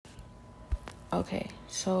Okay,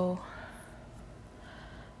 so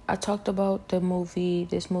I talked about this movie,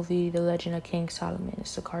 The Legend of King Solomon.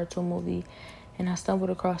 It's a cartoon movie, and I stumbled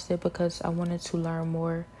across it because I wanted to learn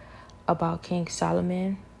more about King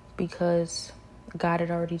Solomon because God had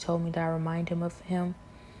already told me that I remind him of him,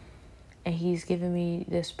 and he's given me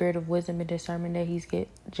the spirit of wisdom and discernment that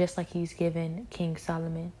just like he's given King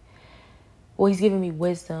Solomon. Well, he's given me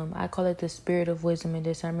wisdom. I call it the spirit of wisdom and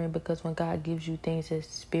discernment because when God gives you things as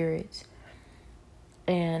spirits,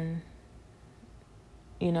 and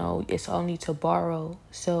it's only to borrow.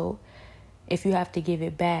 So if you have to give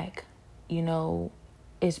it back,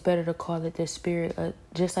 it's better to call it the spirit,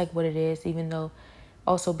 just like what it is, even though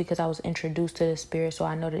also because I was introduced to the spirit, so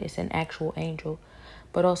I know that it's an actual angel.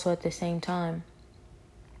 But also at the same time,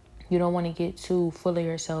 you don't want to get too full of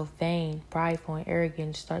yourself, vain, prideful, and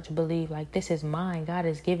arrogant, start to believe like this is mine. God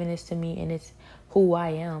has given this to me and it's who I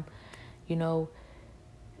am.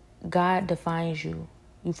 God defines you.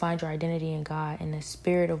 You find your identity in God, and the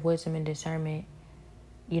spirit of wisdom and discernment,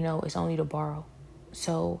 it's only to borrow.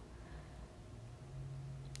 So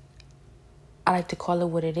I like to call it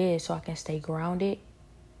what it is so I can stay grounded.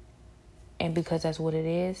 And because that's what it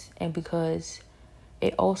is, and because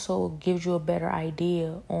it also gives you a better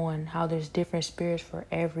idea on how there's different spirits for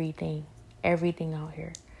everything out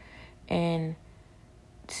here. And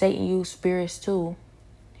Satan used spirits too.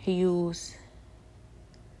 He used,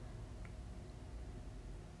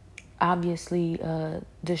 obviously,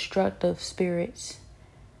 destructive spirits.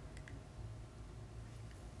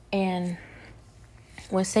 And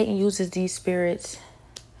when Satan uses these spirits,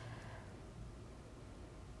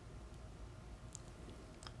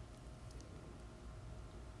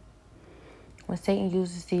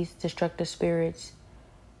 destructive spirits,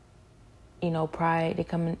 pride, they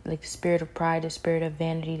come in like the spirit of pride, the spirit of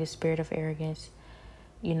vanity, the spirit of arrogance.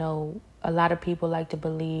 A lot of people like to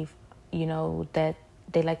believe, that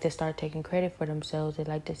they like to start taking credit for themselves. They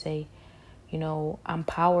like to say, I'm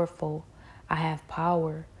powerful, I have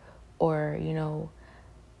power, or,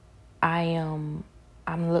 I'm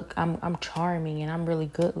charming and I'm really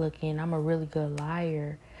good looking. I'm a really good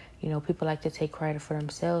liar. People like to take credit for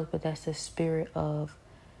themselves, but that's the spirit of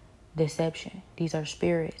deception. These are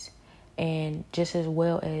spirits. And just as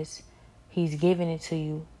well as he's giving it to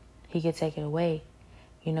you, he can take it away.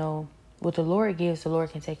 What the Lord gives, the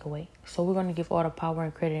Lord can take away. So we're going to give all the power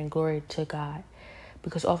and credit and glory to God.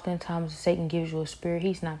 Because oftentimes Satan gives you a spirit,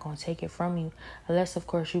 he's not going to take it from you. Unless, of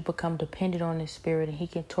course, you become dependent on this spirit and he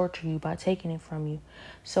can torture you by taking it from you.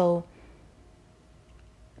 So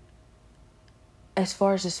as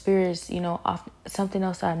far as the spirits, something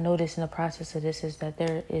else I noticed in the process of this is that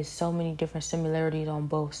there is so many different similarities on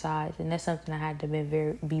both sides. And that's something I had to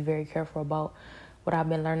be very careful about, what I've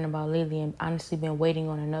been learning about lately, and honestly been waiting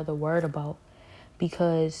on another word about.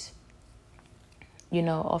 Because,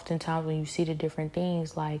 oftentimes when you see the different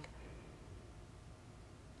things, like,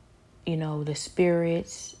 the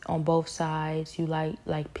spirits on both sides, you like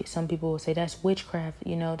some people will say that's witchcraft,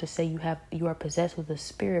 to say you are possessed with a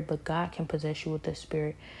spirit, but God can possess you with the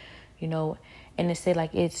spirit, and to say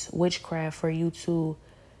like it's witchcraft for you to,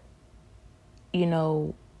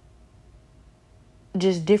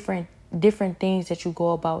 just different things that you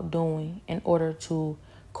go about doing in order to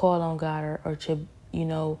call on God, or to,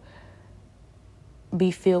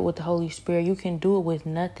 be filled with the Holy Spirit. You can do it with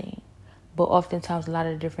nothing. But oftentimes, a lot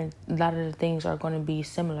of the things are going to be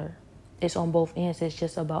similar. It's on both ends. It's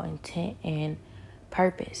just about intent and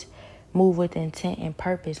purpose. Move with intent and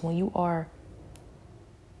purpose. When you are,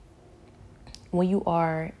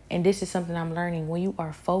 and this is something I'm learning, when you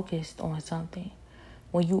are focused on something,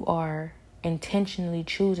 when you are intentionally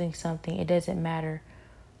choosing something, it doesn't matter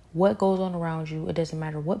what goes on around you. It doesn't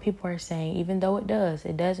matter what people are saying, even though it does.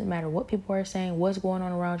 It doesn't matter what people are saying, what's going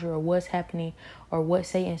on around you, or what's happening, or what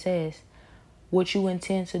Satan says. What you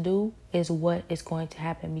intend to do is what is going to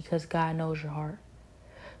happen, because God knows your heart.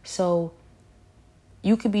 So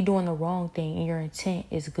you could be doing the wrong thing and your intent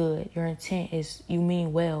is good. Your intent is, you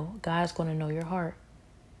mean well. God's going to know your heart.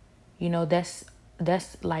 That's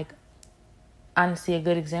like, honestly, a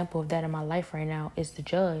good example of that in my life right now is the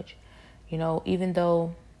judge. Even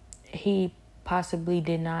though he possibly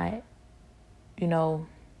did not,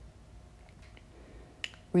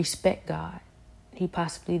 respect God. He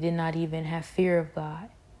possibly did not even have fear of God.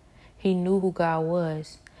 He knew who God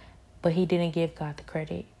was, but he didn't give God the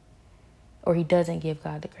credit, or he doesn't give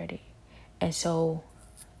God the credit. And so,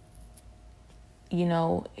 he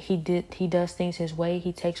does things his way.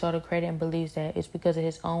 He takes all the credit and believes that it's because of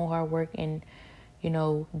his own hard work and,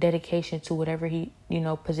 dedication to whatever he,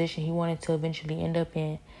 position he wanted to eventually end up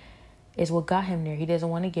in. is what got him there. He doesn't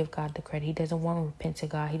want to give God the credit. He doesn't want to repent to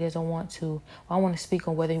God. He doesn't want to. I want to speak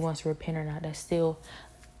on whether he wants to repent or not. That's still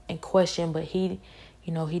in question. But he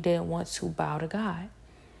didn't want to bow to God.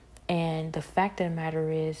 And the fact of the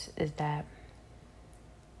matter is that,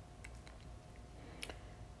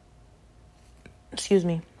 excuse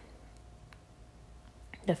me.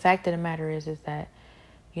 The fact of the matter is that,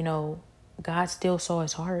 God still saw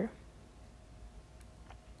his heart.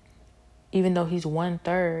 Even though he's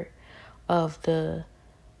 1/3 of the,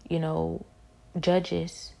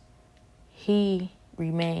 judges, he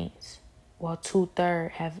remains, while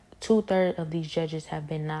 2/3 of these judges have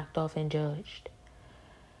been knocked off and judged.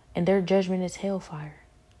 And their judgment is hellfire.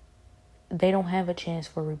 They don't have a chance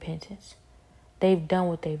for repentance. They've done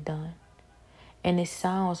what they've done. And it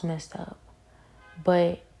sounds messed up.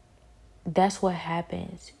 But that's what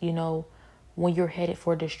happens, when you're headed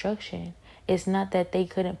for destruction. It's not that they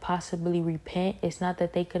couldn't possibly repent. It's not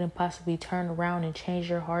that they couldn't possibly turn around and change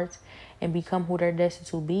their hearts and become who they're destined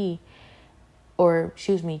to be. Or,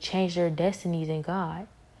 change their destinies in God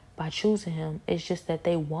by choosing him. It's just that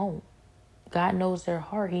they won't. God knows their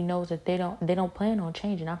heart. He knows that they don't plan on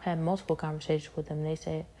changing. I've had multiple conversations with them. They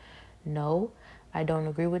said, no, I don't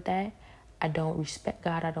agree with that. I don't respect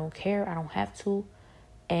God. I don't care. I don't have to.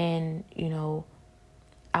 And,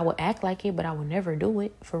 I would act like it, but I would never do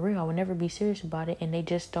it. For real, I would never be serious about it. And they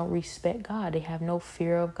just don't respect God. They have no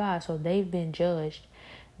fear of God. So they've been judged.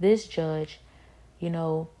 This judge,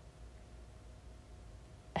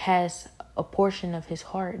 has a portion of his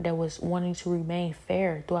heart that was wanting to remain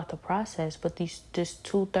fair throughout the process. But just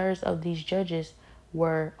 2/3 of these judges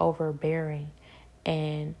were overbearing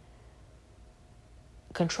and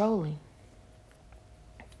controlling.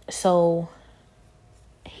 So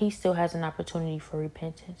he still has an opportunity for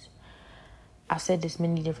repentance. I've said this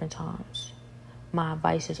many different times. My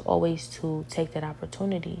advice is always to take that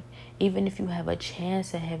opportunity. Even if you have a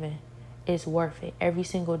chance at heaven, it's worth it. Every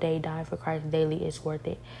single day, dying for Christ daily is worth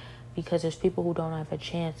it. Because there's people who don't have a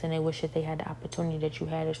chance and they wish that they had the opportunity that you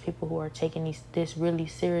had. There's people who are taking this really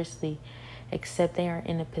seriously, except they aren't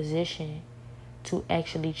in a position to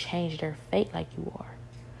actually change their fate like you are.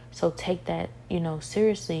 So take that,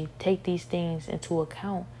 seriously. Take these things into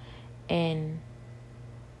account and,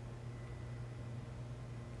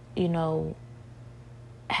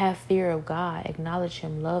 have fear of God. Acknowledge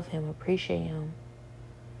him, love him, appreciate him.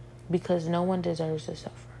 Because no one deserves to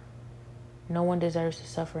suffer. No one deserves to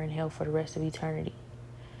suffer in hell for the rest of eternity.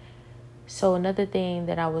 So another thing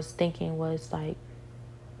that I was thinking was I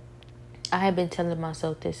had been telling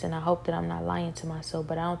myself this, and I hope that I'm not lying to myself,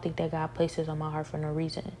 but I don't think that God places on my heart for no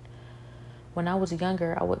reason. When I was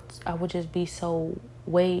younger, I would just be so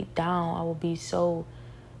weighed down. I would be so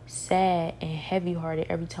sad and heavy-hearted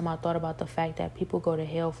every time I thought about the fact that people go to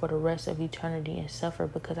hell for the rest of eternity and suffer,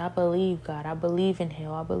 because I believe God. I believe in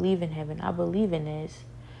hell. I believe in heaven. I believe in this.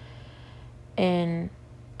 And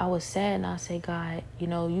I was sad, and I said, God,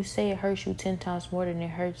 you say it hurts you 10 times more than it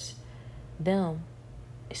hurts them.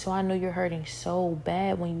 So I know you're hurting so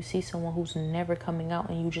bad when you see someone who's never coming out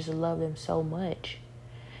and you just love them so much.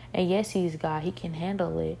 And yes, he's God. He can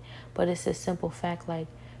handle it. But it's a simple fact,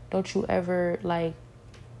 don't you ever,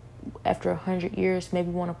 after 100 years, maybe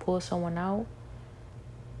want to pull someone out?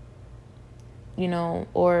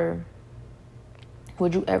 Or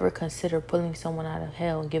would you ever consider pulling someone out of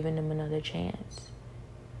hell and giving them another chance?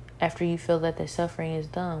 After you feel that the suffering is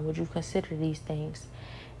done, would you consider these things?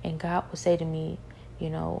 And God would say to me,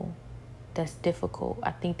 that's difficult. I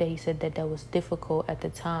think that he said that was difficult at the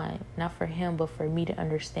time. Not for him, but for me to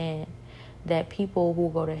understand that people who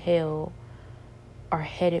go to hell are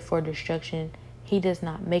headed for destruction. He does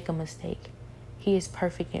not make a mistake. He is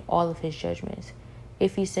perfect in all of his judgments.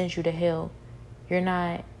 If he sends you to hell, you're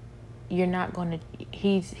not going to,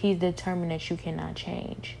 he's determined that you cannot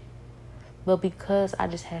change. But because I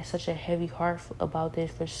just had such a heavy heart about this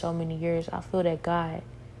for so many years, I feel that God,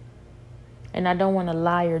 and I don't want to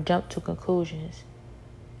lie or jump to conclusions,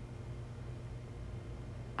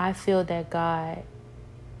 I feel that God,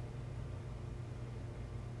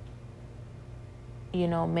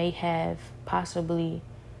 may have possibly,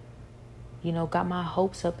 got my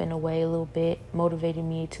hopes up in a way a little bit, motivated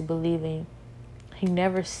me to believing. He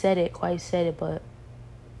never quite said it, but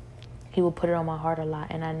he will put it on my heart a lot,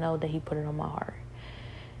 and I know that he put it on my heart.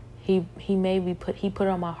 He put it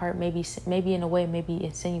on my heart, maybe in a way, maybe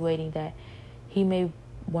insinuating that he may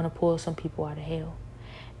want to pull some people out of hell.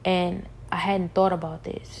 And I hadn't thought about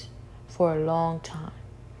this for a long time,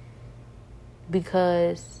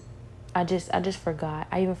 because I just forgot.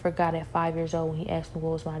 I even forgot at 5 years old when he asked me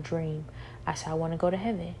what was my dream. I said, I want to go to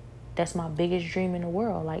heaven. that's my biggest dream in the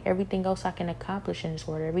world. Like, everything else I can accomplish in this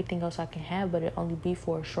world, everything else I can have, but it only be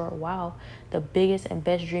for a short while. The biggest and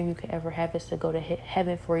best dream you could ever have is to go to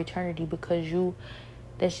heaven for eternity, because you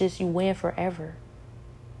win forever.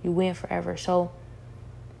 You win forever. So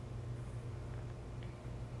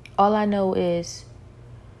all I know is,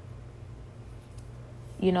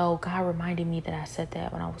 God reminded me that I said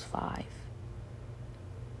that when I was 5.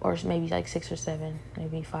 Or maybe like 6 or 7.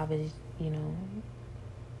 Maybe 5 is,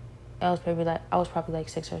 I was probably like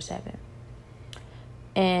 6 or 7.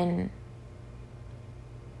 And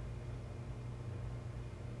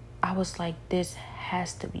I was like, this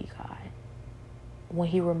has to be God. When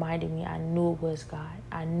he reminded me, I knew it was God.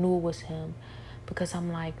 I knew it was him. Because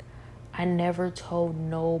I'm like, I never told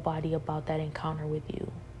nobody about that encounter with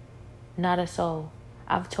you. Not a soul.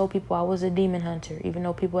 I've told people I was a demon hunter, even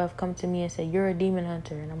though people have come to me and said, you're a demon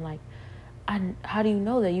hunter. And I'm like, how do you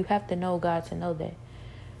know that? You have to know God to know that.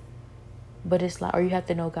 But it's like, or you have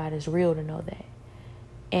to know God is real to know that.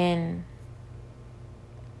 And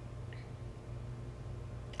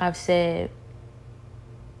I've said,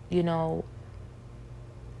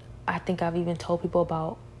 I think I've even told people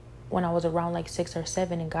about when I was around like 6 or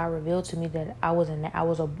 7, and God revealed to me that I was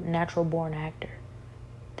a natural born actor,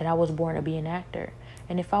 that I was born to be an actor.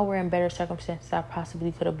 And if I were in better circumstances, I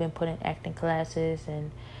possibly could have been put in acting classes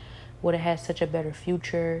and would have had such a better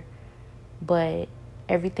future. But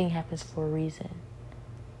everything happens for a reason.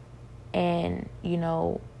 And,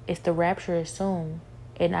 if the rapture is soon,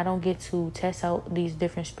 and I don't get to test out these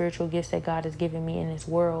different spiritual gifts that God has given me in this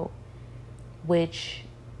world, which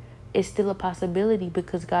is still a possibility,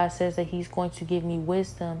 because God says that he's going to give me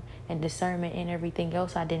wisdom and discernment and everything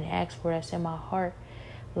else I didn't ask for that's in my heart,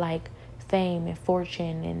 like fame and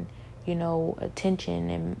fortune and, attention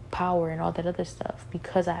and power and all that other stuff,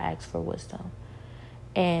 because I asked for wisdom.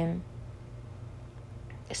 And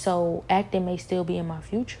so acting may still be in my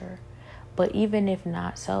future, but even if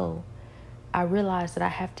not so, I realize that I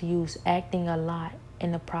have to use acting a lot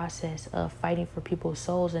in the process of fighting for people's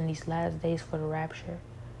souls in these last days for the rapture.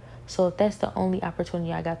 So if that's the only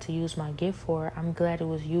opportunity I got to use my gift for, I'm glad it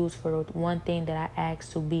was used for the one thing that I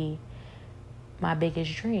asked to be my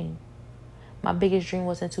biggest dream. My biggest dream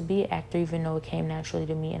wasn't to be an actor, even though it came naturally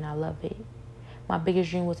to me and I love it. My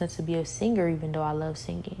biggest dream wasn't to be a singer, even though I love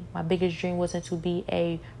singing. My biggest dream wasn't to be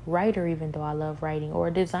a writer, even though I love writing, or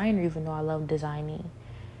a designer, even though I love designing,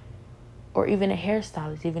 or even a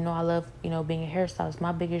hairstylist, even though I love, being a hairstylist.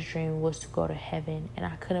 My biggest dream was to go to heaven, and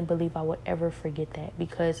I couldn't believe I would ever forget that,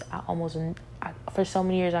 because for so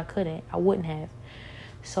many years I wouldn't have.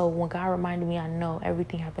 So when God reminded me, I know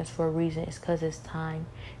everything happens for a reason. It's because it's time.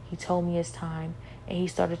 He told me it's time, and he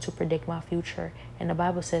started to predict my future. And the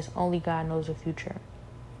Bible says only God knows the future.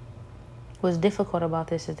 What's difficult about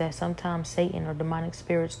this is that sometimes Satan or demonic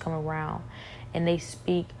spirits come around and they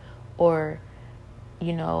speak or,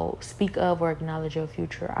 speak of or acknowledge your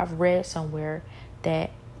future. I've read somewhere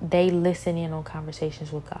that they listen in on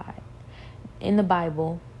conversations with God. In the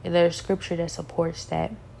Bible, there's scripture that supports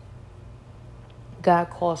that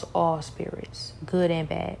God calls all spirits, good and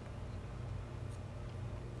bad,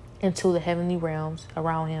 into the heavenly realms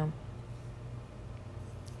around him.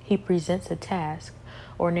 He presents a task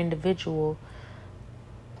or an individual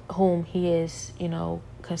whom he is,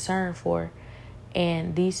 concerned for.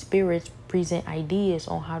 And these spirits present ideas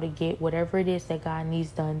on how to get whatever it is that God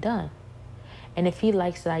needs done. And if he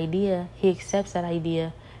likes the idea, he accepts that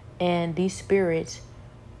idea, and these spirits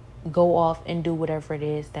go off and do whatever it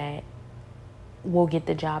is that will get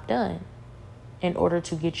the job done in order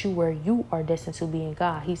to get you where you are destined to be in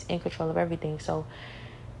God. He's in control of everything. So,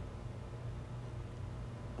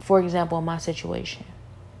 for example, in my situation,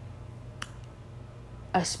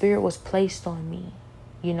 a spirit was placed on me,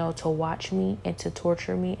 to watch me and to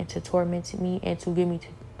torture me and to torment me and to get me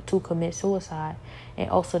to commit suicide, and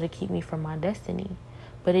also to keep me from my destiny.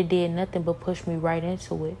 But it did nothing but push me right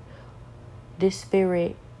into it. This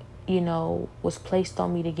spirit, was placed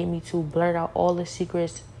on me to get me to blurt out all the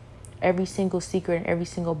secrets, every single secret and every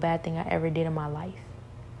single bad thing I ever did in my life.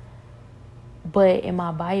 But in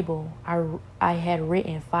my Bible, I had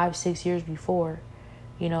written 5-6 years before,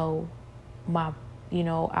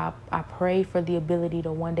 I pray for the ability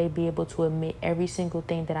to one day be able to admit every single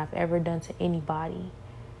thing that I've ever done to anybody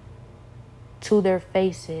to their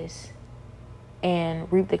faces and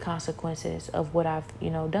reap the consequences of what I've,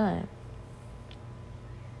 done.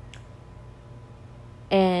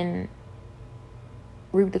 And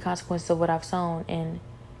reap the consequences of what I've sown. And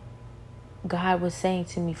God was saying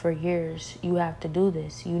to me for years, you have to do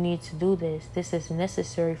this. You need to do this. This is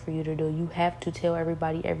necessary for you to do. You have to tell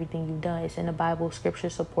everybody everything you've done. It's in the Bible. Scripture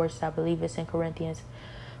supports it. I believe it's in Corinthians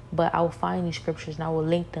But I will find these scriptures and I will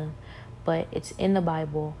link them. But it's in the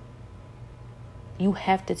Bible. You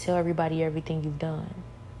have to tell everybody everything you've done.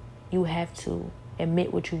 You have to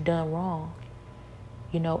admit what you've done wrong.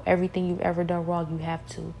 Everything you've ever done wrong, you have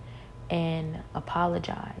to. And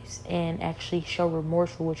apologize and actually show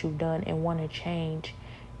remorse for what you've done and want to change,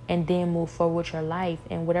 and then move forward with your life.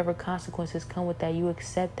 And whatever consequences come with that, you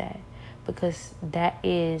accept that, because that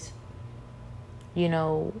is,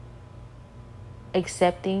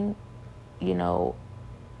 accepting,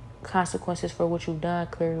 consequences for what you've done,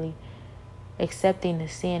 clearly accepting the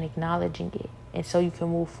sin, acknowledging it. And so you can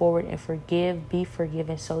move forward and forgive, be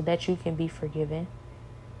forgiven, so that you can be forgiven,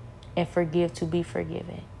 and forgive to be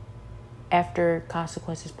forgiven after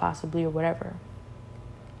consequences, possibly, or whatever.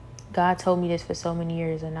 God told me this for so many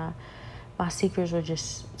years, and my secrets were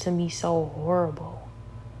just, to me, so horrible.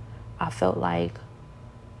 I felt like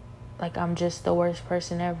I'm just the worst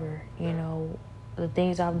person ever. The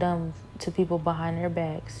things I've done to people behind their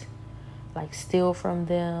backs, like steal from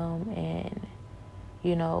them and,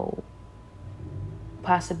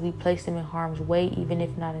 possibly place them in harm's way, even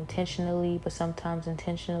if not intentionally, but sometimes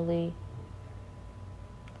intentionally.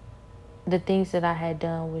 The things that I had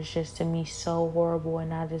done was just, to me, so horrible.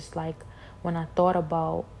 And I just, when I thought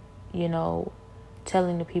about,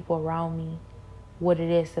 telling the people around me what it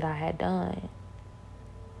is that I had done,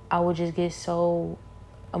 I would just get so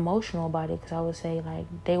emotional about it, because I would say,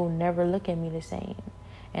 they will never look at me the same.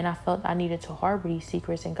 And I felt I needed to harbor these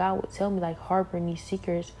secrets. And God would tell me, harboring these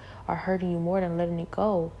secrets are hurting you more than letting it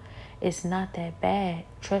go. It's not that bad.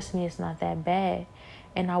 Trust me, it's not that bad.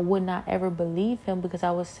 And I would not ever believe him, because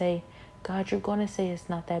I would say, God, you're going to say it's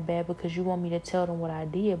not that bad because you want me to tell them what I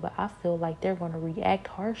did. But I feel like they're going to react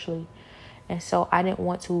harshly. And so I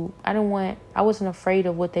wasn't afraid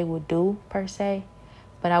of what they would do, per se.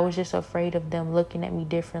 But I was just afraid of them looking at me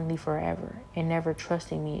differently forever and never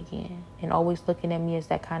trusting me again. And always looking at me as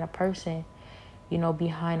that kind of person,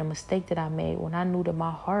 behind a mistake that I made, when I knew that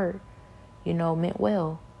my heart, meant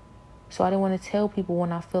well. So I didn't want to tell people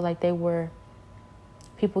when I feel like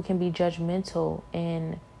people can be judgmental,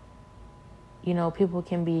 and, people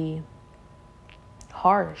can be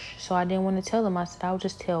harsh. So I didn't want to tell them. I said, I'll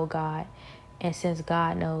just tell God. And since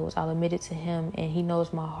God knows, I'll admit it to him, and he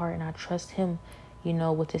knows my heart, and I trust him,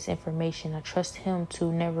 with this information. I trust him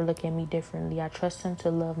to never look at me differently. I trust him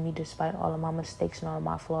to love me despite all of my mistakes and all of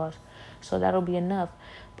my flaws. So that'll be enough.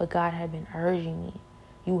 But God had been urging me.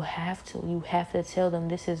 You have to tell them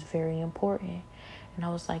this is very important. And I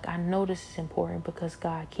was like, I know this is important because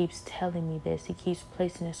God keeps telling me this. He keeps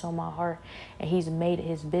placing this on my heart, and he's made it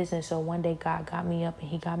his business. So one day God got me up and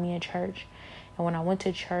he got me in church. And when I went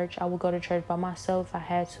to church, I would go to church by myself if I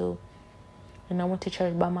had to. And I went to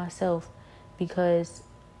church by myself because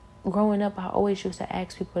growing up, I always used to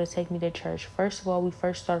ask people to take me to church. First of all, we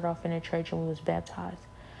first started off in a church and we was baptized.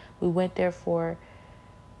 We went there for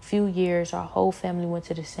a few years. Our whole family went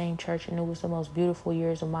to the same church, and it was the most beautiful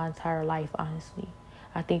years of my entire life, honestly.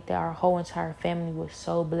 I think that our whole entire family was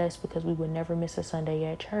so blessed because we would never miss a Sunday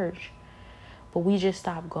at church. But we just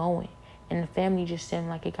stopped going. And the family just seemed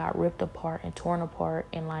like it got ripped apart and torn apart.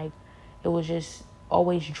 And it was just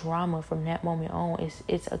always drama from that moment on.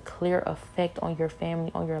 It's a clear effect on your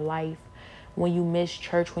family, on your life. When you miss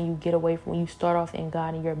church, when you start off in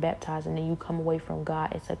God and you're baptized and then you come away from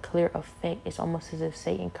God, it's a clear effect. It's almost as if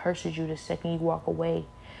Satan curses you the second you walk away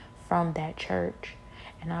from that church.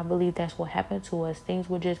 And I believe that's what happened to us. Things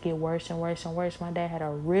would just get worse and worse and worse. My dad had a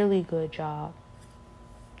really good job.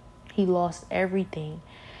 He lost everything.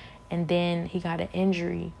 And then he got an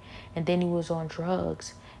injury. And then he was on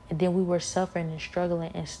drugs. And then we were suffering and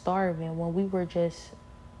struggling and starving when we were just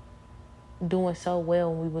doing so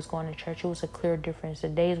well when we was going to church. It was a clear difference. The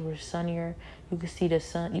days were sunnier. You could see the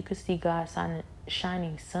sun. You could see God's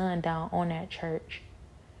shining sun down on that church.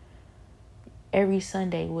 Every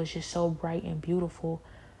Sunday was just so bright and beautiful.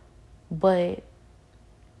 But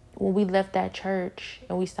when we left that church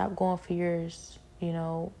and we stopped going for years,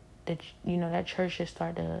 that church just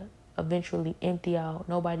started to eventually empty out.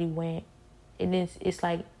 Nobody went. And it's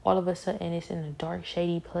like all of a sudden it's in a dark,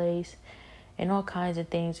 shady place and all kinds of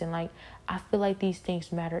things. And I feel like these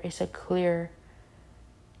things matter. It's a clear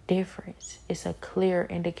difference. It's a clear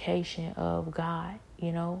indication of God,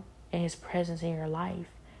 and his presence in your life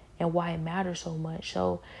and why it matters so much.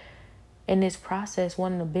 So in this process,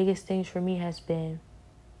 one of the biggest things for me has been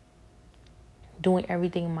doing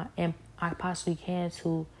everything I possibly can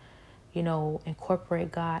to,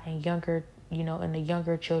 incorporate God in in the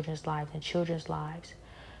younger children's lives and children's lives.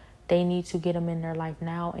 They need to get them in their life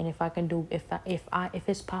now. And if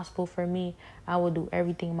it's possible for me, I will do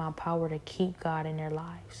everything in my power to keep God in their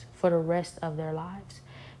lives for the rest of their lives.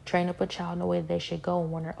 Train up a child in the way that they should go,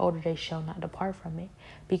 and when they're older, they shall not depart from it.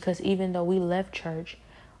 Because even though we left church,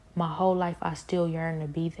 my whole life I still yearn to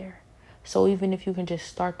be there. So even if you can just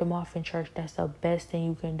start them off in church, that's the best thing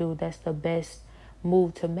you can do. That's the best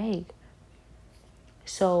move to make.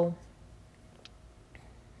 So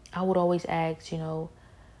I would always ask,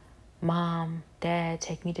 Mom, Dad,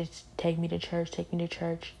 take me to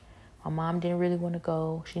church. My mom didn't really want to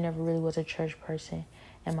go. She never really was a church person.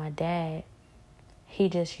 And my dad, he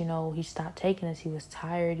just, he stopped taking us. He was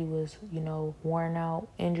tired. He was, worn out,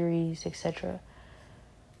 injuries, etc.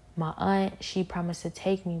 My aunt, she promised to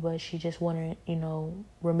take me, but she just wanted,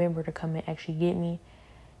 remember to come and actually get me.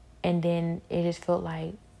 And then it just felt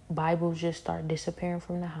like Bibles just start disappearing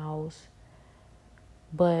from the house.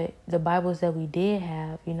 But the Bibles that we did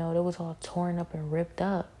have, they was all torn up and ripped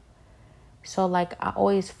up. So, like, I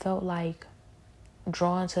always felt like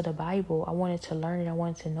drawn to the Bible. I wanted to learn it. I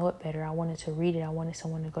wanted to know it better. I wanted to read it. I wanted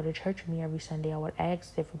someone to go to church with me every Sunday. I would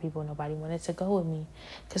ask different people. Nobody wanted to go with me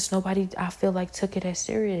because nobody, I feel like, took it as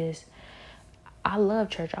serious. I love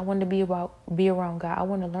church. I wanted to be around God. I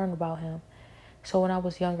wanted to learn about him. So when I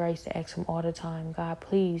was younger, I used to ask him all the time, God,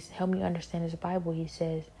 please help me understand this Bible.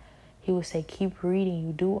 He would say, keep reading.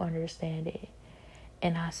 You do understand it.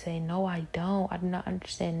 And I say, no, I don't. I do not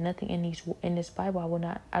understand nothing in this Bible.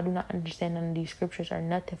 I do not understand none of these scriptures or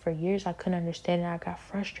nothing. For years, I couldn't understand it. I got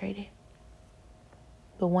frustrated.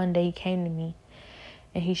 But one day he came to me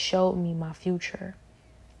and he showed me my future.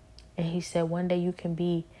 And he said, one day you can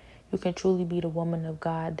truly be the woman of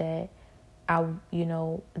God that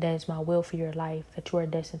that is my will for your life, that you are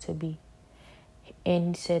destined to be.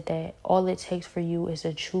 And he said that all it takes for you is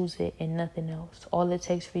to choose it and nothing else. All it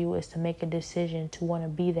takes for you is to make a decision to want to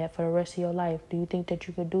be that for the rest of your life. Do you think that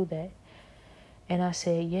you could do that? And I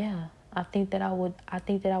said, yeah, I think that I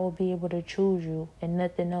would be able to choose you and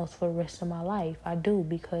nothing else for the rest of my life. I do,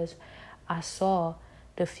 because I saw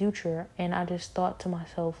the future and I just thought to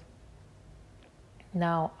myself,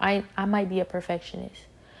 now I might be a perfectionist,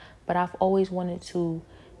 but I've always wanted to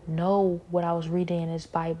know what I was reading in this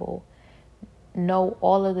Bible, know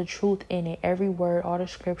all of the truth in it, every word, all the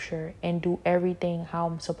scripture, and do everything how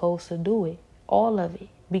I'm supposed to do it, all of it,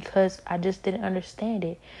 because I just didn't understand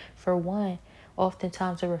it. For one,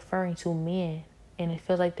 oftentimes they're referring to men, and it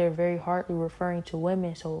feels like they're very hardly referring to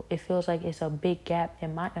women, so it feels like it's a big gap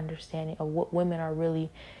in my understanding of what women are really,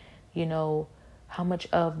 how much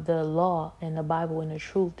of the law and the Bible and the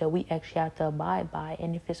truth that we actually have to abide by.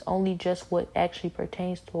 And if it's only just what actually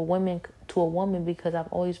pertains to a woman, because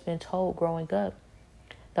I've always been told growing up,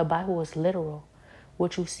 the Bible is literal.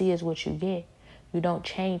 What you see is what you get. You don't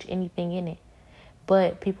change anything in it.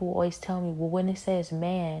 But people will always tell me, well, when it says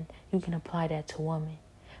man, you can apply that to woman.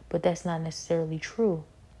 But that's not necessarily true.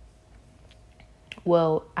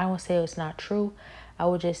 Well, I don't say it's not true. I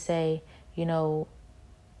would just say,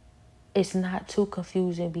 it's not too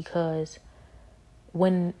confusing, because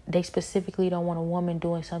when they specifically don't want a woman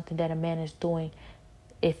doing something that a man is doing,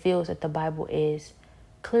 it feels that the Bible is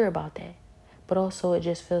clear about that. But also it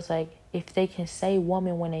just feels like if they can say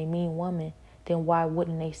woman when they mean woman, then why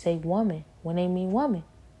wouldn't they say woman when they mean woman?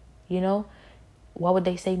 Why would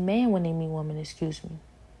they say man when they mean woman? Excuse me.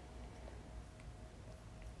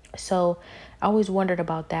 So I always wondered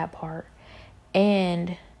about that part.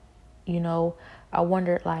 And, I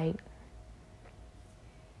wondered, like,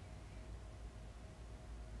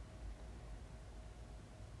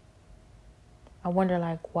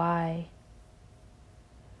 why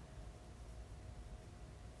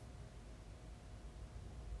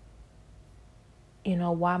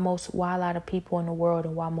why a lot of people in the world,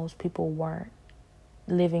 and why most people weren't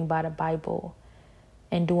living by the Bible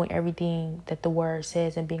and doing everything that the word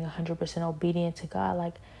says and being 100% obedient to God.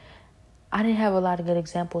 Like, I didn't have a lot of good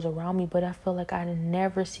examples around me, but I feel like I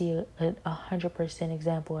never see a 100%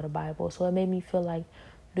 example of the Bible. So it made me feel like,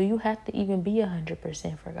 do you have to even be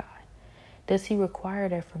 100% for God? Does he require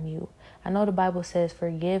that from you? I know the Bible says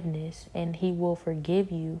forgiveness, and he will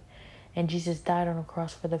forgive you. And Jesus died on the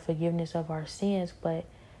cross for the forgiveness of our sins. But,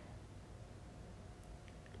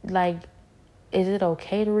 like, is it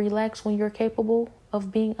okay to relax when you're capable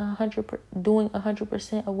of being doing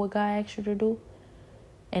 100% of what God asked you to do?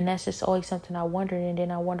 And that's just always something I wondered. And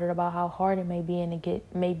then I wondered about how hard it may be to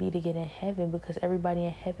get in heaven, because everybody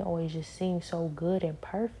in heaven always just seems so good and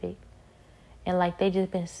perfect. And like they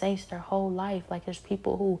just been saints their whole life. Like there's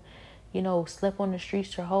people who, slept on the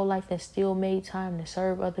streets their whole life and still made time to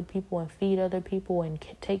serve other people and feed other people and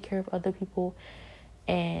take care of other people,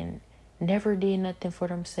 and never did nothing for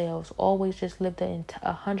themselves. Always just lived a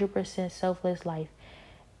 100% selfless life.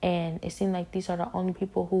 And it seemed like these are the only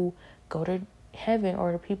people who go to heaven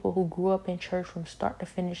are the people who grew up in church from start to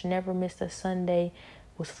finish, never missed a Sunday,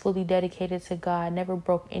 was fully dedicated to God, never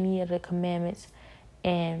broke any of the commandments.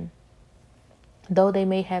 And though they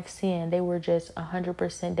may have sinned, they were just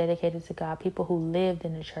 100% dedicated to God. People who lived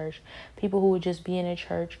in the church, people who would just be in the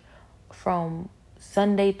church from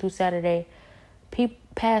Sunday through Saturday,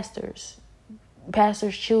 pastors,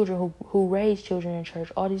 children who raise children in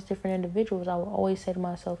church, all these different individuals. I would always say to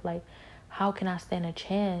myself, like, how can I stand a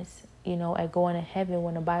chance, at going to heaven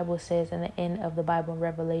when the Bible says, in the end of the Bible in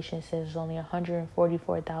Revelation says there's only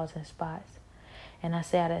 144,000 spots. And I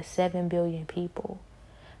say out of 7 billion people,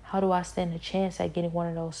 how do I stand a chance at getting one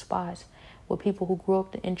of those spots with people who grew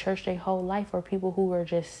up in church their whole life, or people who are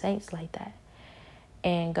just saints like that?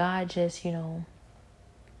 And God just,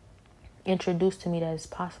 introduced to me that it's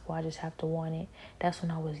possible. I just have to want it. That's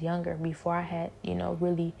when I was younger, before I had,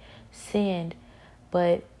 really sinned.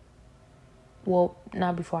 But, well,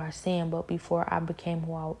 not before I sinned, but before I became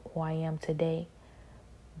who I am today.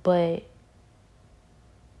 But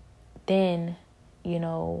then,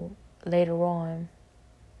 later on,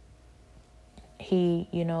 he,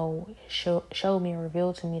 showed me and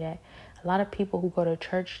revealed to me that a lot of people who go to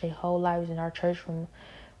church their whole lives, in our church from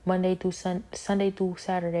Monday through Sunday through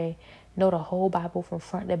Saturday, know the whole Bible from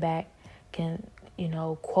front to back, can,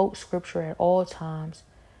 quote scripture at all times,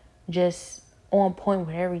 just on point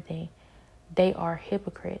with everything. They are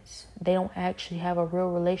hypocrites. They don't actually have a real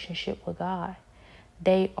relationship with God.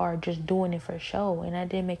 They are just doing it for show. And that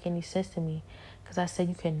didn't make any sense to me, because I said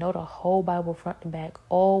you can know the whole Bible front to back,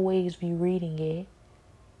 always be reading it,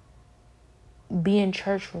 be in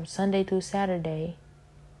church from Sunday through Saturday.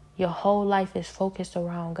 Your whole life is focused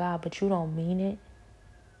around God, but you don't mean it.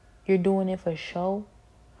 You're doing it for show.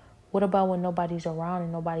 What about when nobody's around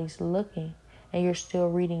and nobody's looking and you're still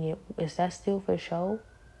reading it? Is that still for show?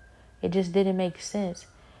 It just didn't make sense.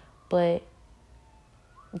 But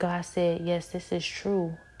God said, yes, this is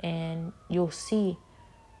true, and you'll see.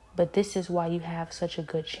 But this is why you have such a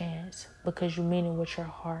good chance, because you mean it with your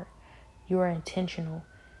heart. You are intentional,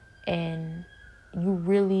 and you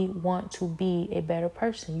really want to be a better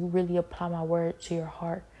person. You really apply my word to your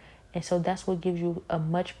heart. And so that's what gives you a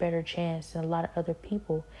much better chance than a lot of other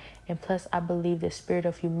people. And plus, I believe the spirit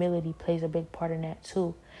of humility plays a big part in that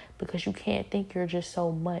too, because you can't think you're just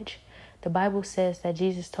so much. The Bible says that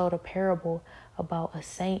Jesus told a parable about a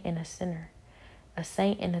saint and a sinner, a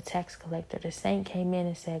saint and a tax collector. The saint came in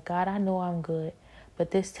and said, God, I know I'm good,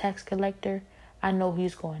 but this tax collector, I know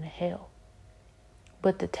he's going to hell.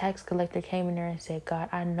 But the tax collector came in there and said, God,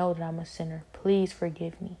 I know that I'm a sinner. Please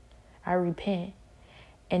forgive me. I repent.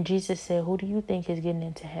 And Jesus said, who do you think is getting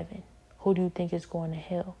into heaven? Who do you think is going to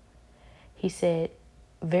hell? He said,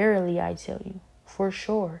 verily, I tell you, for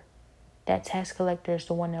sure, that tax collector is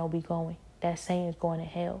the one that will be going. That saint is going to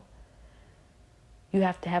hell. You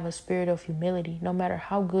have to have a spirit of humility. No matter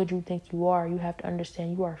how good you think you are, you have to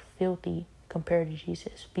understand you are filthy compared to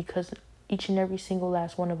Jesus, because each and every single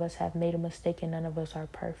last one of us have made a mistake, and none of us are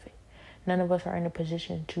perfect. None of us are in a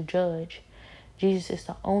position to judge. Jesus is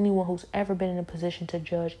the only one who's ever been in a position to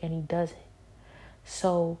judge, and he doesn't.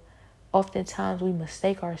 So oftentimes we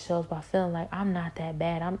mistake ourselves by feeling like, I'm not that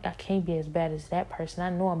bad. I can't be as bad as that person. I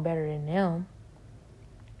know I'm better than them.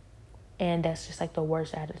 And that's just like the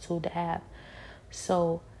worst attitude to have.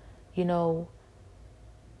 So, I'm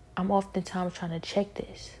oftentimes trying to check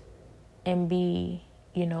this and be,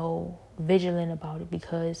 vigilant about it,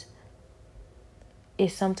 because it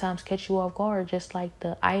sometimes catch you off guard, just like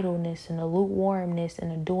the idleness and the lukewarmness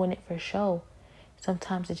and the doing it for show.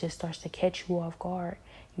 Sometimes it just starts to catch you off guard.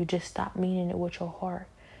 You just stop meaning it with your heart.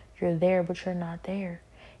 You're there, but you're not there.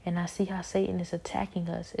 And I see how Satan is attacking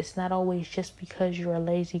us. It's not always just because you're a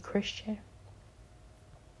lazy Christian.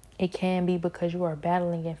 It can be because you are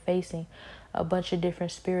battling and facing a bunch of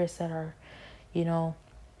different spirits that are,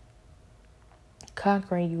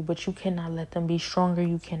 conquering you, but you cannot let them be stronger.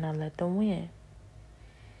 You cannot let them win.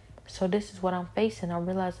 So this is what I'm facing. I'm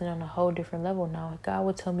realizing on a whole different level now. God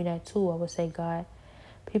would tell me that too. I would say, God,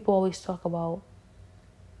 people always talk about,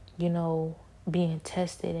 being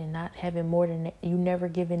tested and not having more than, you never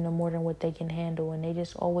giving them more than what they can handle. And they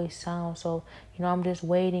just always sound so, I'm just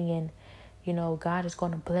waiting, and, God is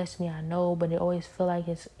going to bless me. I know, but it always feel like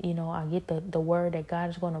it's, I get the word that God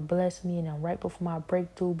is going to bless me, and I'm right before my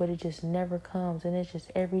breakthrough, but it just never comes. And it's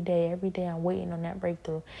just every day I'm waiting on that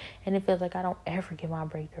breakthrough. And it feels like I don't ever get my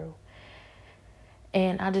breakthrough.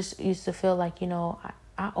 And I just used to feel like,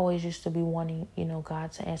 I always used to be wanting,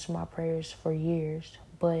 God to answer my prayers for years.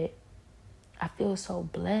 But I feel so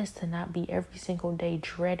blessed to not be every single day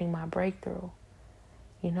dreading my breakthrough.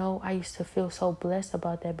 I used to feel so blessed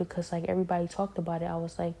about that, because like everybody talked about it. I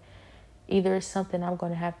was like, Either it's something I'm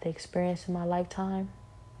going to have to experience in my lifetime,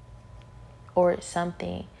 or it's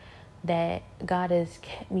something that God has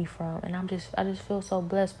kept me from. And I just feel so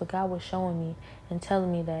blessed. But God was showing me and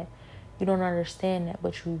telling me that you don't understand that,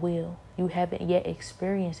 but you will. You haven't yet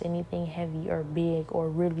experienced anything heavy or big or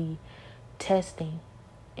really testing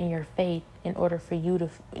in your faith in order for you to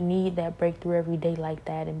need that breakthrough every day like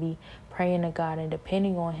that, and be praying to God and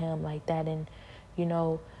depending on Him like that, and you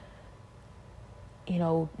know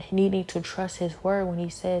needing to trust His word when He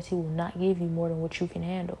says He will not give you more than what you can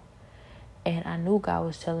handle. And I knew God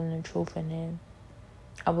was telling the truth. And then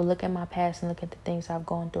I would look at my past and look at the things I've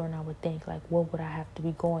gone through, and I would think, like, what would I have to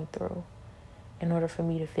be going through in order for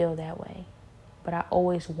me to feel that way? But I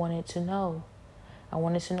always wanted to know. I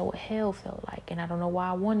wanted to know what hell felt like. And I don't know why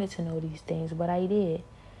I wanted to know these things, but I did.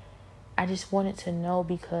 I just wanted to know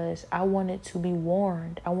because I wanted to be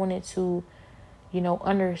warned. I wanted to,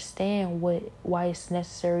 understand why it's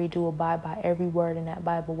necessary to abide by every word in that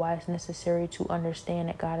Bible, why it's necessary to understand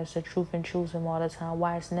that God is the truth and choose Him all the time,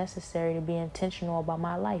 why it's necessary to be intentional about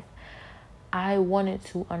my life. I wanted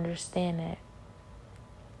to understand that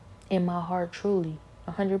in my heart, truly,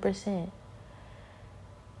 100%.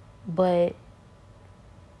 But,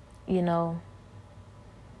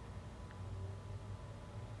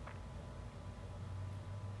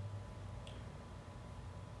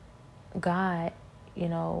 God,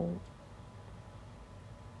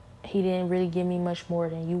 He didn't really give me much more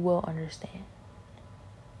than you will understand.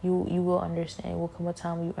 You will understand. It will come a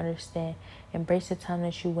time when you understand. Embrace the time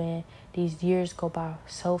that you in. These years go by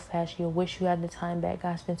so fast. You'll wish you had the time back.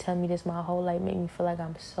 God's been telling me this my whole life. Make me feel like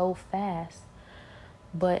I'm so fast.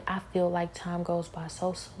 But I feel like time goes by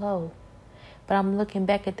so slow. But I'm looking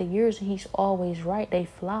back at the years and He's always right. They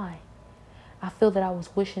fly. I feel that I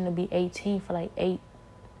was wishing to be 18 for like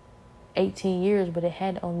 18 years. But it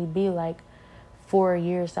had to only be like 4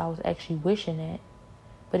 years I was actually wishing it.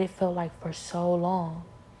 But it felt like for so long.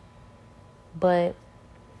 But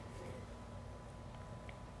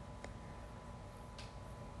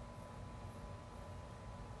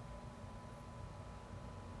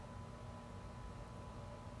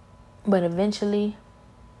eventually,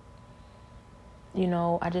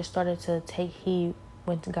 I just started to take heed.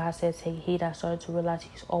 When God said take heed, I started to realize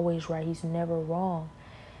He's always right. He's never wrong.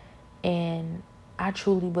 And I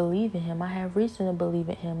truly believe in Him. I have reason to believe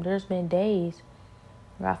in Him. There's been days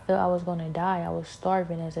where I felt I was going to die. I was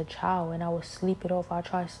starving as a child, and I would sleep it off. I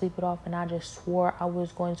tried to sleep it off, and I just swore I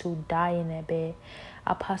was going to die in that bed.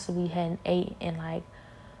 I possibly hadn't ate in like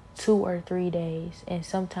 2 or 3 days, and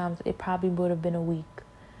sometimes it probably would have been a week.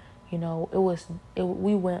 We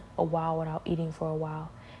went a while without eating for a while,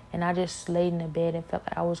 and I just laid in the bed and felt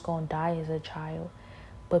like I was going to die as a child.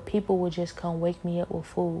 But people would just come wake me up with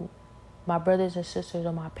food. My brothers and sisters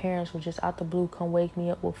or my parents would just out the blue come wake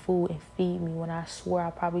me up with food and feed me when I swore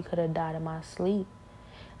I probably could have died in my sleep.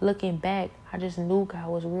 Looking back, I just knew God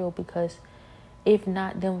was real, because if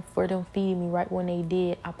not them feeding me right when they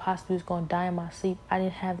did, I possibly was going to die in my sleep. I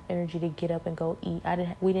didn't have energy to get up and go eat.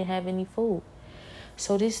 We didn't have any food.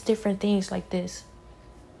 So there's different things like this.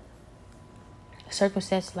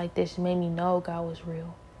 Circumstances like this made me know God was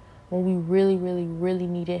real. When we really, really, really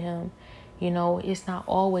needed Him, it's not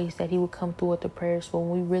always that He would come through with the prayers, but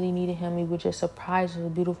when we really needed Him, He would just surprise us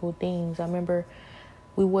with beautiful things. I remember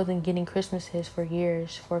we wasn't getting Christmases for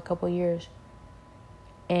a couple of years.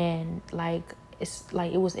 And it's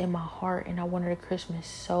like it was in my heart, and I wanted a Christmas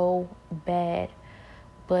so bad.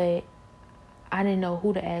 But I didn't know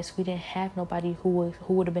who to ask. We didn't have nobody who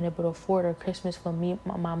would have been able to afford a Christmas for me,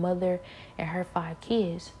 my mother, and her 5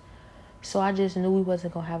 kids. So I just knew we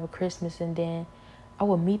wasn't going to have a Christmas. And then I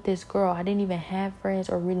would meet this girl. I didn't even have friends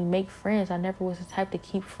or really make friends. I never was the type to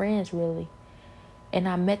keep friends, really. And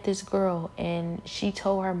I met this girl, and she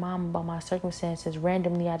told her mom about my circumstances.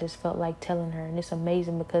 Randomly, I just felt like telling her. And it's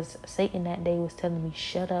amazing because Satan that day was telling me,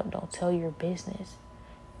 shut up, don't tell your business.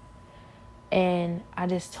 And I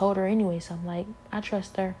just told her anyway. So I'm like, I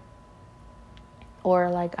trust her. Or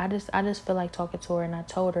like, I just feel like talking to her, and I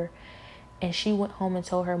told her. And she went home and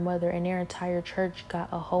told her mother, and their entire church got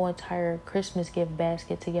a whole entire Christmas gift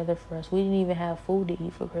basket together for us. We didn't even have food to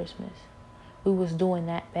eat for Christmas. We was doing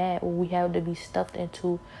that bad. We had to be stuffed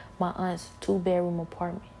into my aunt's 2-bedroom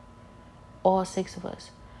apartment. All 6 of us.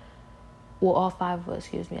 Well, all 5 of us,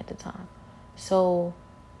 at the time. So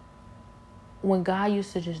when God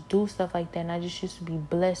used to just do stuff like that, and I just used to be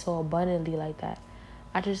blessed so abundantly like that,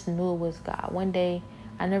 I just knew it was God. One day,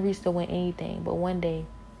 I never used to win anything, but one day,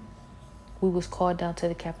 we was called down to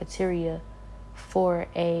the cafeteria for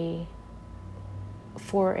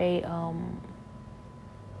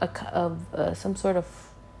some sort of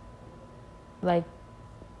like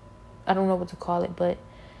I don't know what to call it, but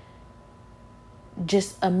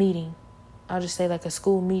just a meeting. I'll just say like a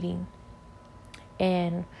school meeting.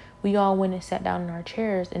 And we all went and sat down in our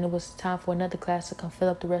chairs, and it was time for another class to come fill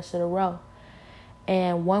up the rest of the row.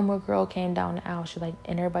 And one more girl came down the aisle. She like,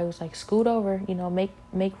 and everybody was like, scoot over,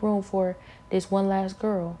 make room for this one last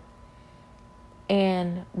girl.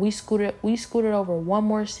 And we scooted over one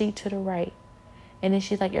more seat to the right. And then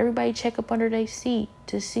she's like, everybody check up under their seat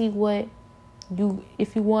to see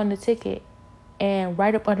if you won the ticket. And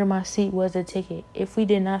right up under my seat was the ticket. If we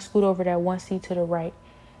did not scoot over that one seat to the right,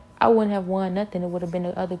 I wouldn't have won nothing. It would have been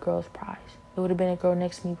the other girl's prize. It would have been a girl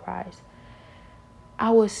next to me prize.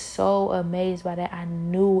 I was so amazed by that. I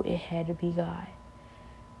knew it had to be God.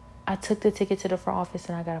 I took the ticket to the front office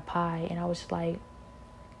and I got a pie. And I was like,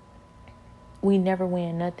 we never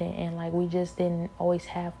win nothing. And like, we just didn't always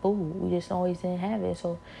have food. We just always didn't have it.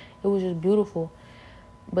 So it was just beautiful.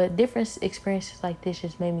 But different experiences like this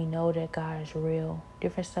just made me know that God is real.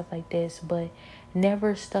 Different stuff like this. But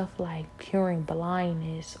never stuff like curing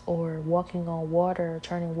blindness or walking on water or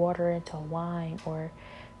turning water into wine or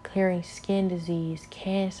clearing skin disease,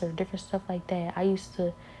 cancer, different stuff like that. I used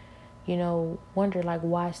to, wonder like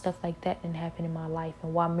why stuff like that didn't happen in my life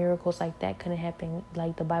and why miracles like that couldn't happen.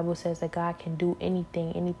 Like the Bible says that God can do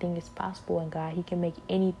anything. Anything is possible in God. He can make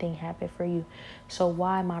anything happen for you. So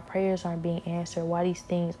why my prayers aren't being answered? Why these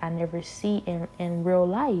things I never see in real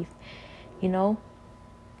life? You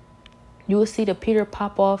will see the Peter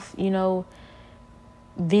pop off,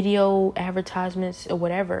 video advertisements or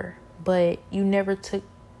whatever. But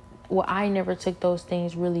I never took those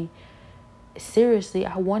things really seriously.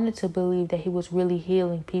 I wanted to believe that he was really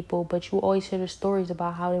healing people, but you always hear the stories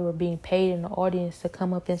about how they were being paid in the audience to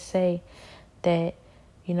come up and say that,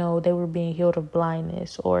 they were being healed of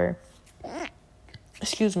blindness or,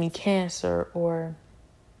 cancer, or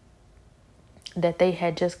that they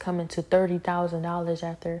had just come into $30,000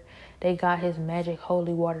 after they got his magic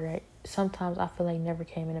holy water that sometimes I feel like never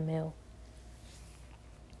came in the mail.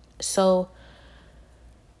 So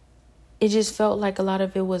it just felt like a lot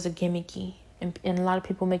of it was a gimmicky. And a lot of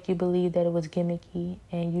people make you believe that it was gimmicky.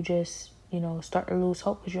 And you just, start to lose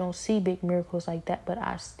hope because you don't see big miracles like that. But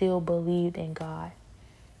I still believed in God.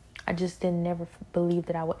 I just didn't never believe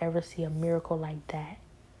that I would ever see a miracle like that.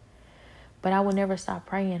 But I would never stop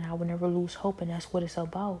praying. I would never lose hope. And that's what it's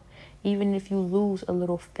about. Even if you lose a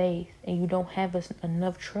little faith and you don't have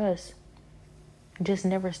enough trust, just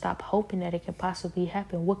never stop hoping that it can possibly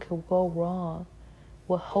happen. What could go wrong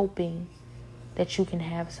with hoping that you can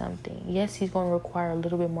have something? Yes, he's going to require a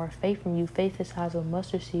little bit more faith from you. Faith the size of a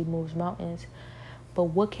mustard seed moves mountains. But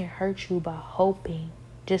what can hurt you by hoping,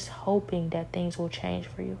 just hoping that things will change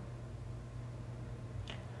for you?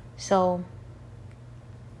 So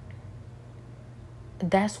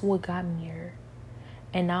that's what got me here.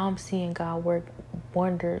 And now I'm seeing God work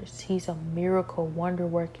wonders. He's a miracle,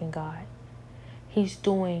 wonder-working God. He's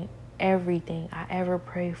doing everything I ever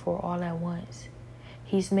prayed for all at once.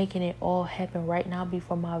 He's making it all happen right now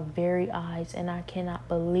before my very eyes. And I cannot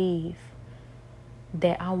believe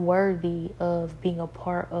that I'm worthy of being a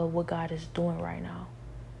part of what God is doing right now.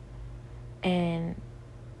 And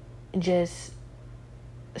just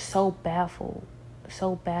so baffled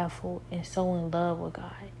and so in love with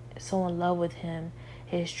God. So in love with him,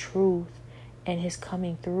 his truth, and his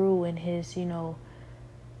coming through, and his,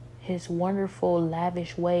 his wonderful,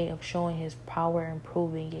 lavish way of showing his power and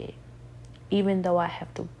proving it. Even though I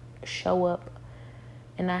have to show up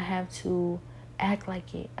and I have to act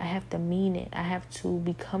like it, I have to mean it, I have to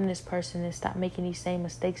become this person and stop making these same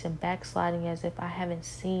mistakes and backsliding as if I haven't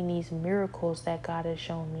seen these miracles that God has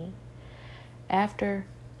shown me. After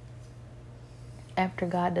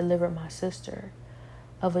God delivered my sister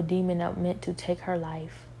of a demon that meant to take her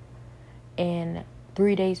life, and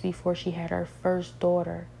 3 days before she had her first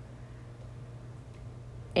daughter,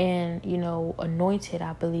 and, anointed,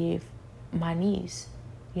 I believe, my niece,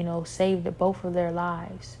 saved both of their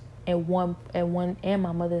lives, and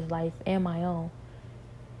my mother's life and my own,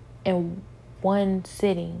 in one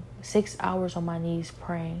sitting, 6 hours on my knees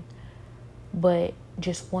praying. But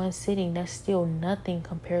just one sitting, that's still nothing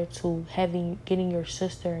compared to getting your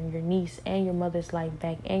sister and your niece and your mother's life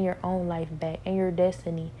back and your own life back and your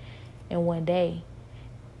destiny in one day.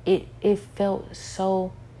 It felt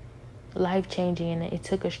so life-changing, and it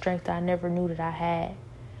took a strength that I never knew that I had.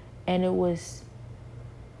 And it was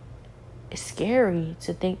scary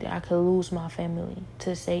to think that I could lose my family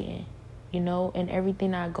to Satan, and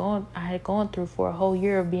everything I had gone through for a whole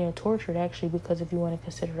year of being tortured, actually, because if you want to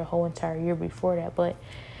consider the whole entire year before that. But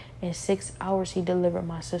in 6 hours, he delivered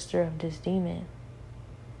my sister of this demon.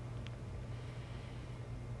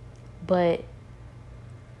 But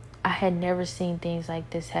I had never seen things like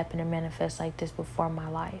this happen and manifest like this before in my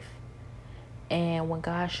life. And when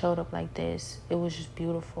God showed up like this, it was just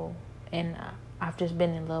beautiful. And I've just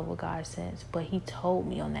been in love with God since. But he told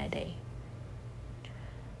me on that day.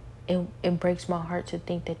 It breaks my heart to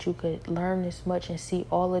think that you could learn this much and see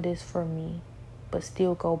all of this from me, but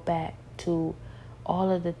still go back to all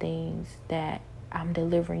of the things that I'm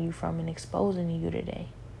delivering you from and exposing to you today.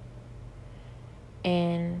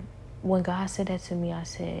 And when God said that to me, I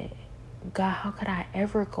said, God, how could I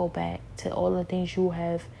ever go back to all the things you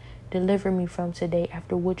have delivered me from today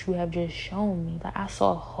after what you have just shown me? Like, I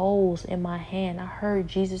saw holes in my hand. I heard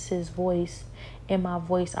Jesus's voice in my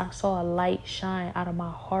voice. I saw a light shine out of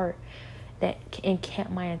my heart that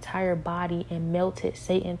encamped my entire body and melted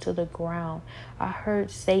Satan to the ground. I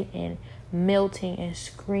heard Satan melting and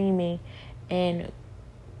screaming and,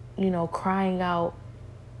 crying out,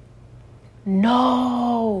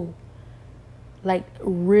 no! Like,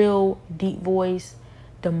 real deep voice,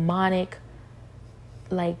 demonic,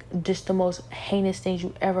 like just the most heinous things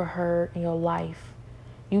you ever heard in your life.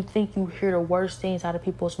 You think you hear the worst things out of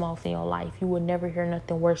people's mouth in your life. You will never hear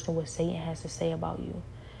nothing worse than what Satan has to say about you.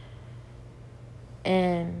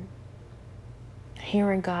 And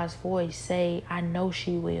hearing God's voice say, I know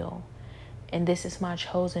she will. And this is my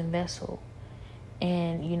chosen vessel.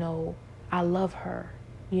 And, I love her,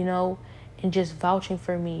 and just vouching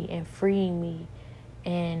for me and freeing me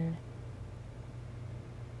and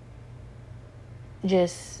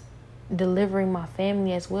just delivering my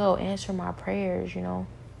family as well, answering my prayers,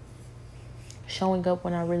 showing up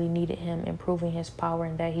when I really needed him and proving his power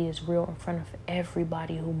and that he is real in front of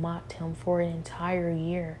everybody who mocked him for an entire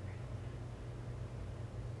year.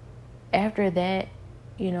 After that,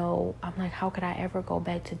 I'm like, how could I ever go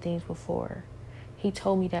back to things before? He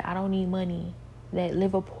told me that I don't need money, that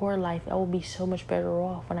live a poor life. I will be so much better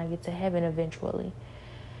off when I get to heaven eventually.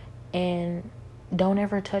 And don't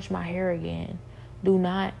ever touch my hair again. Do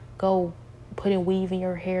not go putting weave in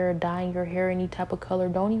your hair, dyeing your hair any type of color.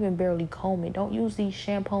 Don't even barely comb it. Don't use these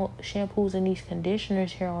shampoos and these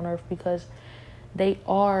conditioners here on earth, because they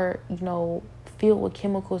are, filled with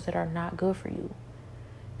chemicals that are not good for you.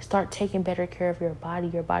 Start taking better care of your body.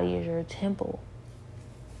 Your body is your temple.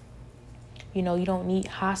 You don't need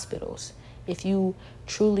hospitals. If you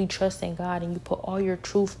truly trust in God and you put all your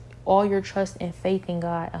trust and faith in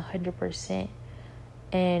God 100%,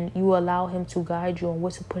 and you allow him to guide you on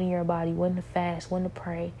what to put in your body, when to fast, when to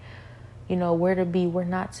pray, where to be, where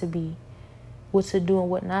not to be, what to do and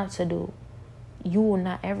what not to do, you will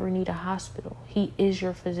not ever need a hospital. He is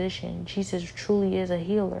your physician. Jesus truly is a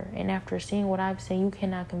healer. And after seeing what I've seen, you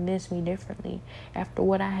cannot convince me differently. After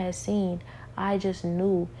what I had seen, I just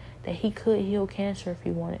knew that he could heal cancer if he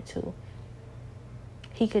wanted to.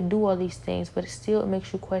 He could do all these things, but still it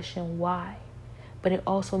makes you question why. But it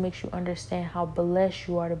also makes you understand how blessed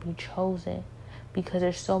you are to be chosen, because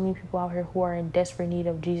there's so many people out here who are in desperate need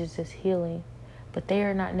of Jesus' healing, but they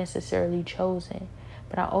are not necessarily chosen.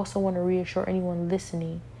 But I also want to reassure anyone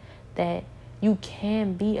listening that you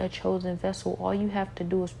can be a chosen vessel. All you have to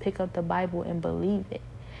do is pick up the Bible and believe it.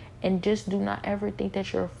 And just do not ever think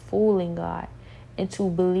that you're fooling God into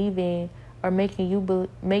believing or making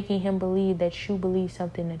him believe that you believe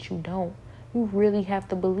something that you don't. You really have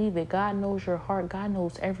to believe it. God knows your heart. God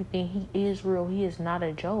knows everything. He is real. He is not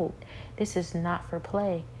a joke. This is not for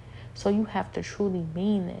play. So you have to truly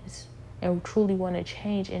mean this and truly want to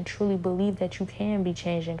change and truly believe that you can be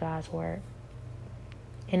changed in God's word.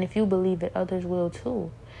 And if you believe it, others will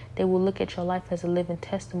too. They will look at your life as a living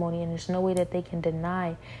testimony, and there's no way that they can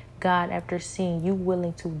deny God after seeing you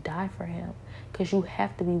willing to die for him, because you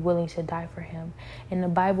have to be willing to die for him. In the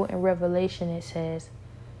Bible, in Revelation, it says,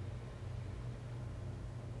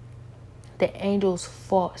 the angels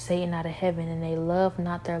fought Satan out of heaven, and they loved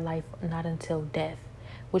not their life, not until death,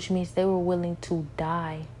 which means they were willing to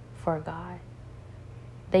die for God.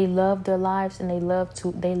 They loved their lives and they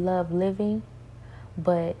love living,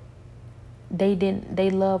 but they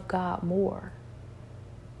love God more.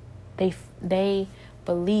 They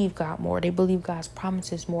believe God more. They believe God's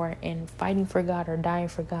promises more, and fighting for God or dying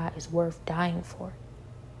for God is worth dying for.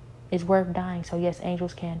 It's worth dying. So yes,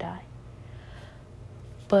 angels can die.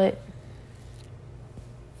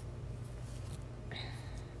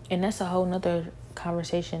 And that's a whole nother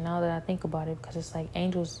conversation now that I think about it, because it's like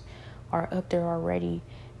angels are up there already,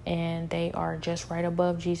 and they are just right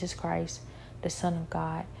above Jesus Christ, the Son of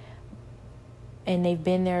God. And they've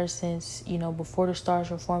been there since, before the stars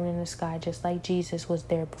were formed in the sky, just like Jesus was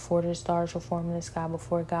there before the stars were formed in the sky.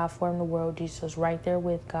 Before God formed the world, Jesus was right there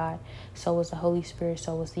with God. So was the Holy Spirit.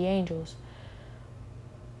 So was the angels.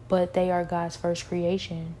 But they are God's first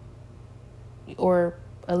creation. Or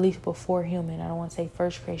at least before human. I don't want to say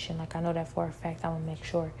first creation, like I know that for a fact, I'm going to make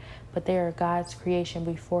sure. But they are God's creation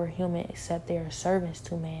before human, except they are servants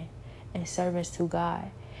to man and servants to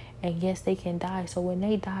God. And yes, they can die. So when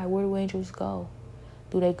they die, where do angels go?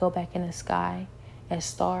 Do they go back in the sky as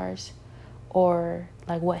stars? Or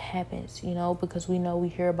like what happens, you know? Because we know, we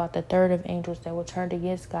hear about the third of angels that were turned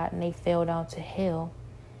against God and they fell down to hell.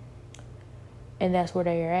 And that's where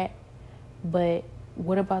they are at. But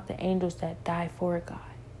what about the angels that die for God?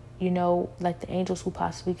 You know, like the angels who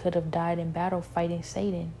possibly could have died in battle fighting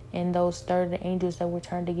Satan. And those third angels that were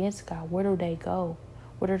turned against God, where do they go?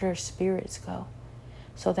 Where do their spirits go?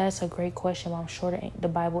 So that's a great question. I'm sure the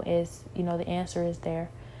Bible is, you know, the answer is there.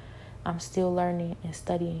 I'm still learning and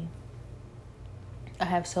studying. I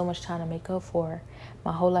have so much time to make up for.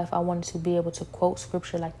 My whole life I wanted to be able to quote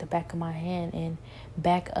scripture like the back of my hand and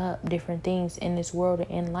back up different things in this world and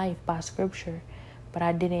in life by scripture. But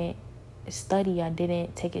I didn't study. I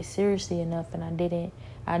didn't take it seriously enough, and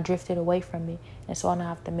I drifted away from it. And so I now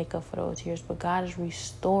have to make up for those years. But God is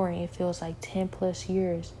restoring. It feels like 10 plus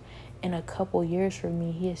years in a couple years for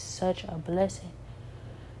me. He is such a blessing.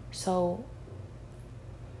 So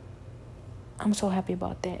I'm so happy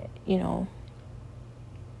about that, you know.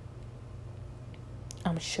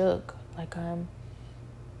 I'm shook. Like I'm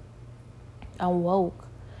woke,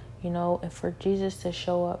 you know. And for Jesus to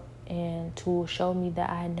show up and to show me that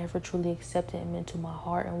I had never truly accepted him into my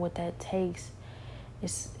heart, and what that takes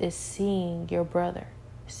is seeing your brother,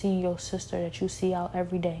 seeing your sister that you see out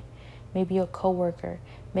every day, maybe your coworker,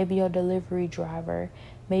 maybe your delivery driver,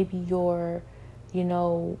 maybe your, you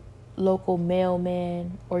know, local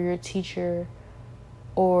mailman, or your teacher,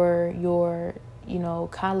 or your, you know,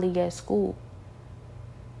 colleague at school.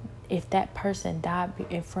 If that person died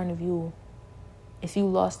in front of you, if you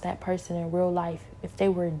lost that person in real life, if they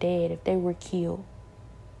were dead, if they were killed,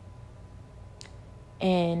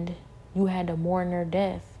 and you had to mourn their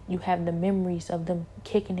death, you have the memories of them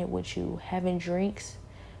kicking it with you, having drinks,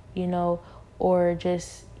 you know, or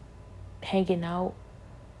just hanging out.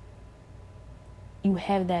 You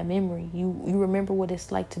have that memory. You remember what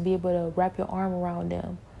it's like to be able to wrap your arm around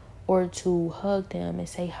them, or to hug them and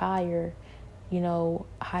say hi, or, you know,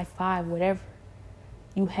 high five, whatever.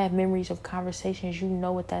 You have memories of conversations. You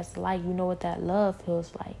know what that's like. You know what that love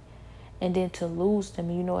feels like. And then to lose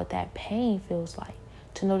them, you know what that pain feels like.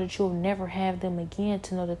 To know that you'll never have them again.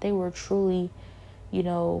 To know that they were truly, you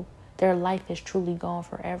know, their life is truly gone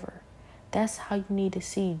forever. That's how you need to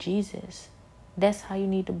see Jesus. That's how you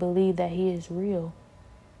need to believe that he is real.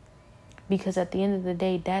 Because at the end of the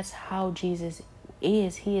day, that's how Jesus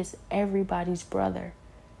is. He is everybody's brother.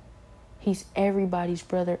 He's everybody's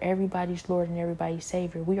brother, everybody's Lord, and everybody's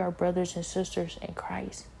Savior. We are brothers and sisters in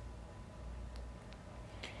Christ.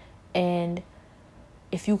 And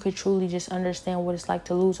if you could truly just understand what it's like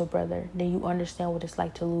to lose a brother, then you understand what it's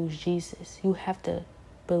like to lose Jesus. You have to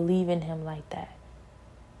believe in him like that.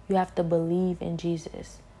 You have to believe in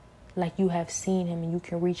Jesus like you have seen him, and you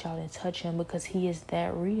can reach out and touch him, because he is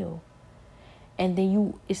that real. And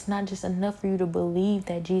then it's not just enough for you to believe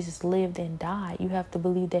that Jesus lived and died. You have to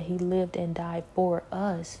believe that he lived and died for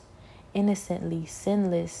us, innocently,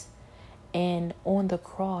 sinless, and on the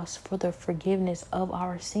cross for the forgiveness of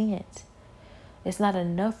our sins. It's not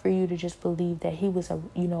enough for you to just believe that he was an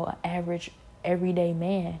average, everyday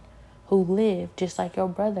man who lived just like your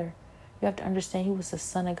brother. You have to understand he was the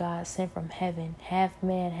Son of God, sent from heaven, half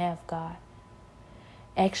man, half God.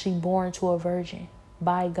 Actually born to a virgin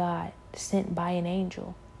by God, sent by an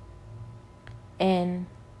angel, and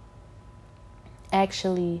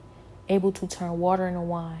actually able to turn water into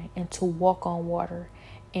wine, and to walk on water,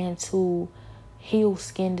 and to heal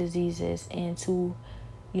skin diseases, and to,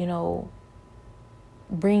 you know,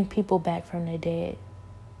 bring people back from the dead.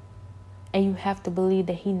 And you have to believe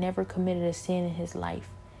that he never committed a sin in his life.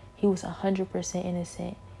 He was 100%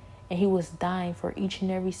 innocent, and he was dying for each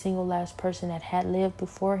and every single last person that had lived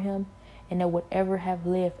before him and that would ever have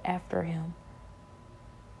lived after him,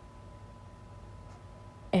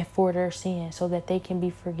 and for their sins, so that they can be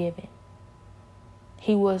forgiven.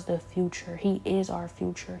 He was the future. He is our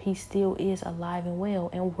future. He still is alive and well,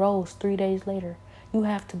 and rose 3 days later. You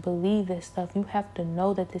have to believe this stuff. You have to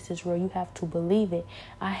know that this is real. You have to believe it.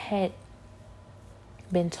 I had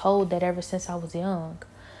been told that ever since I was young.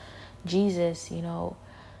 Jesus, you know,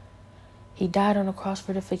 he died on the cross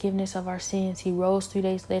for the forgiveness of our sins. He rose 3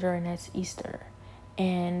 days later, and that's Easter.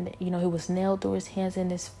 And, you know, he was nailed through his hands and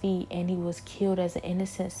his feet, and he was killed as an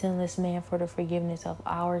innocent, sinless man for the forgiveness of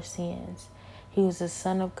our sins. He was the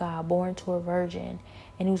Son of God, born to a virgin,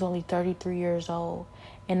 and he was only 33 years old.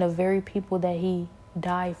 And the very people that he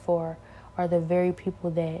died for are the very people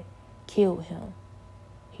that killed him.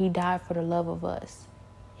 He died for the love of us.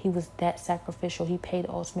 He was that sacrificial. He paid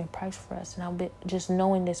the ultimate price for us. And I've been just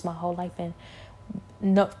knowing this my whole life and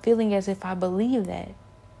feeling as if I believe that.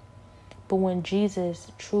 But when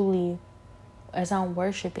Jesus truly, as I'm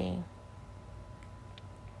worshiping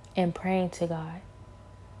and praying to God,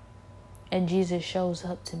 and Jesus shows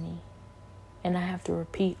up to me, and I have to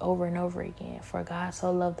repeat over and over again, for God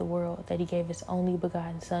so loved the world that he gave his only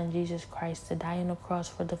begotten Son, Jesus Christ, to die on the cross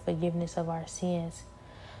for the forgiveness of our sins,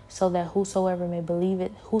 so that whosoever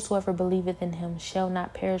believeth in him shall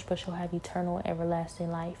not perish but shall have eternal and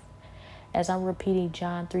everlasting life. As I'm repeating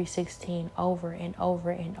John 3:16 over and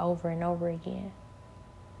over and over and over again,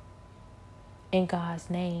 in God's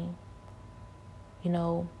name,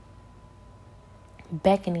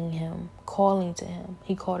 beckoning him, calling to him.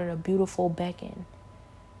 He called it a beautiful beckon.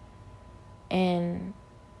 And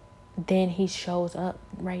then he shows up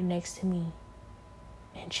right next to me,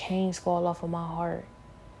 and chains fall off of my heart.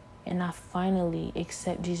 And I finally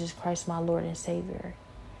accept Jesus Christ, my Lord and Savior.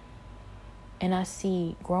 And I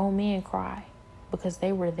see grown men cry because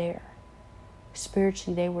they were there.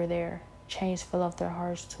 Spiritually, they were there. Chains fell off their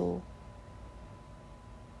hearts too.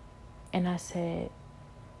 And I said,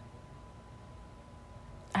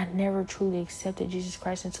 I never truly accepted Jesus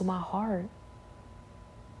Christ into my heart.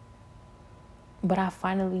 But I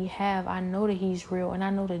finally have. I know that he's real, and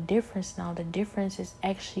I know the difference now. The difference is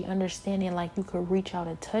actually understanding like you could reach out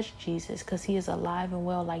and touch Jesus because he is alive and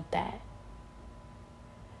well like that.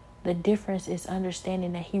 The difference is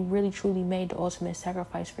understanding that he really truly made the ultimate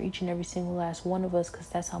sacrifice for each and every single last one of us because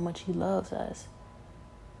that's how much he loves us.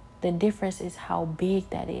 The difference is how big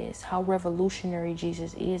that is, how revolutionary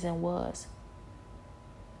Jesus is and was.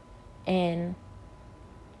 And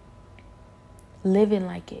living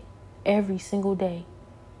like it every single day.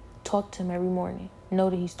 Talk to him every morning.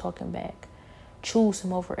 Know that he's talking back. Choose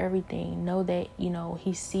him over everything. Know that,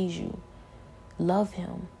 he sees you. Love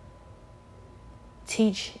him.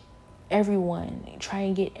 Teach everyone. Try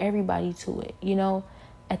and get everybody to it.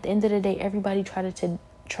 At the end of the day, everybody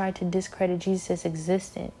tried to discredit Jesus'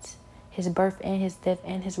 existence, his birth and his death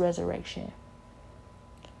and his resurrection.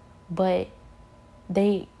 But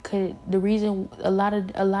a lot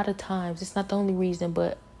of times, it's not the only reason,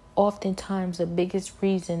 but oftentimes the biggest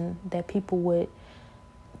reason that people would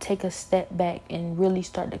take a step back and really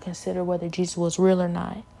start to consider whether Jesus was real or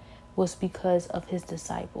not was because of his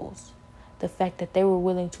disciples. The fact that they were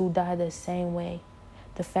willing to die the same way.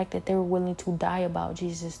 The fact that they were willing to die about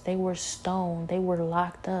Jesus. They were stoned. They were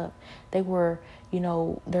locked up. They were,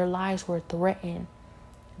 their lives were threatened.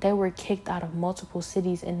 They were kicked out of multiple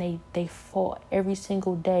cities, and they fought every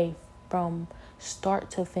single day from start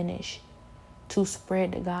to finish to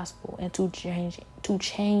spread the gospel and to change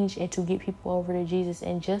and to get people over to Jesus.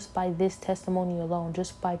 And just by this testimony alone,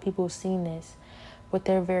 just by people seeing this with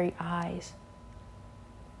their very eyes,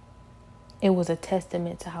 it was a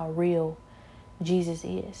testament to how real Jesus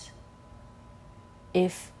is.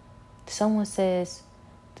 If someone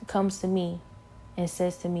comes to me and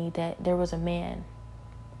says to me that there was a man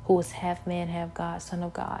who was half man, half God, Son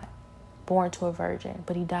of God, born to a virgin,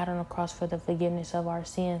 but he died on the cross for the forgiveness of our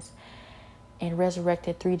sins and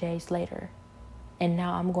resurrected 3 days later. And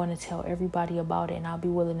now I'm going to tell everybody about it, and I'll be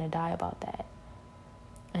willing to die about that.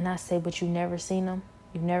 And I say, but you've never seen him?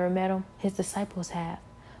 You've never met him? His disciples have.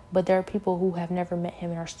 But there are people who have never met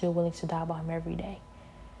him and are still willing to die about him every day.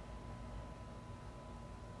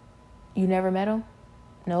 You never met him?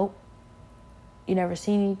 Nope. You never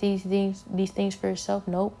seen these things for yourself?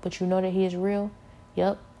 Nope. But you know that he is real?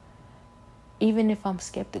 Yep. Even if I'm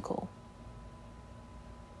skeptical,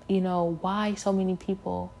 why so many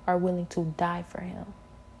people are willing to die for him?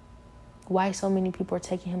 Why so many people are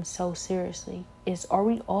taking him so seriously? Are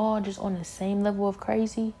we all just on the same level of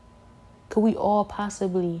crazy? Could we all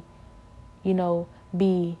possibly,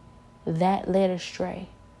 be that led astray?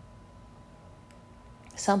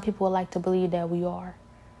 Some people would like to believe that we are.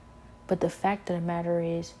 But the fact of the matter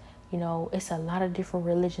is, it's a lot of different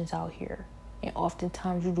religions out here. And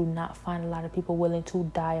oftentimes you do not find a lot of people willing to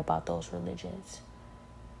die about those religions.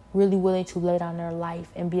 Really willing to lay down their life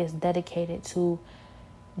and be as dedicated to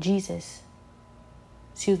Jesus.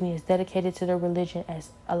 As dedicated to their religion as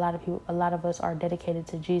a lot of us are dedicated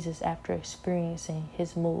to Jesus after experiencing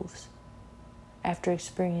his moves, after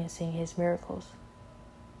experiencing his miracles.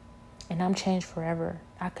 And I'm changed forever.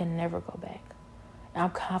 I can never go back. And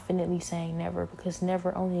I'm confidently saying never, because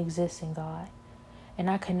never only exists in God. And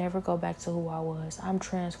I can never go back to who I was. I'm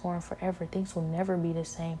transformed forever. Things will never be the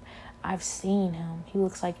same. I've seen him. He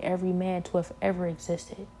looks like every man to have ever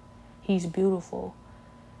existed. He's beautiful.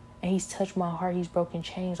 And he's touched my heart. He's broken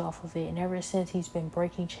chains off of it. And ever since, he's been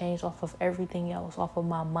breaking chains off of everything else. Off of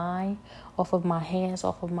my mind, off of my hands,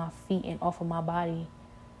 off of my feet, and off of my body.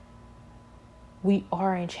 We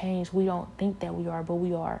are in chains. We don't think that we are, but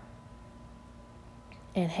we are.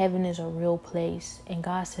 And heaven is a real place. And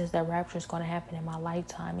God says that rapture is going to happen in my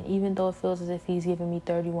lifetime. And even though it feels as if he's given me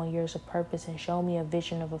 31 years of purpose and shown me a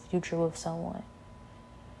vision of a future with someone,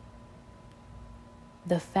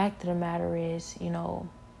 the fact of the matter is,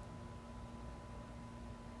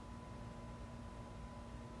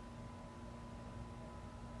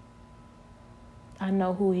 I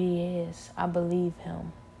know who he is. I believe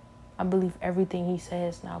him. I believe everything he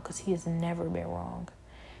says now because he has never been wrong.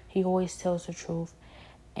 He always tells the truth.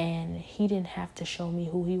 And he didn't have to show me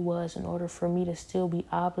who he was in order for me to still be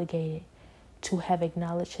obligated to have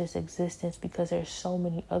acknowledged his existence, because there's so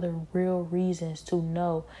many other real reasons to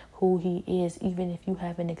know who he is, even if you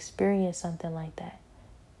haven't experienced something like that.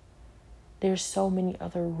 There's so many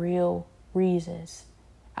other real reasons.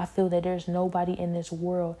 I feel that there's nobody in this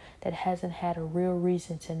world that hasn't had a real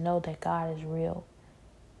reason to know that God is real.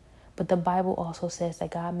 But the Bible also says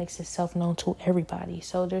that God makes himself known to everybody,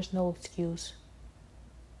 so there's no excuse.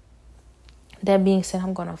 That being said,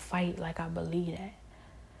 I'm going to fight like I believe that.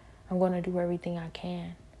 I'm going to do everything I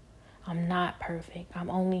can. I'm not perfect.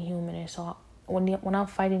 I'm only human. And so when I'm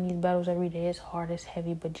fighting these battles every day, it's hard, it's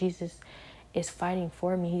heavy. But Jesus is fighting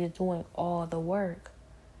for me. He's doing all the work.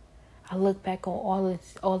 I look back on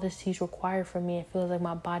all this he's required from me. It feels like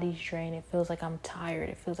my body's drained. It feels like I'm tired.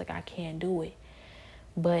 It feels like I can't do it.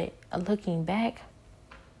 But looking back,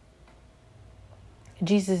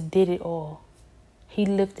 Jesus did it all. He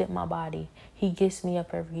lifted my body. He gets me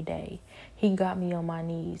up every day. He got me on my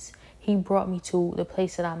knees. He brought me to the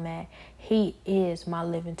place that I'm at. He is my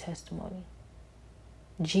living testimony.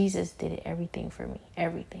 Jesus did it, everything for me.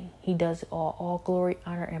 Everything. He does it all. All glory,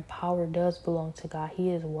 honor, and power does belong to God. He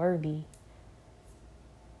is worthy.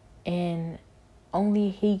 And only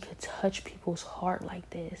he could touch people's heart like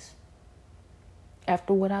this.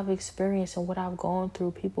 After what I've experienced and what I've gone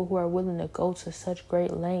through, people who are willing to go to such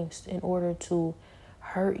great lengths in order to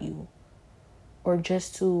hurt you or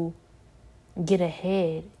just to get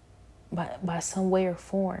ahead by some way or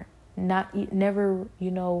form, never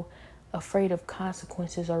afraid of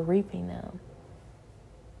consequences or reaping them,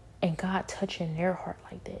 and God touching their heart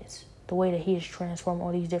like this, the way that he has transformed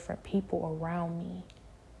all these different people around me,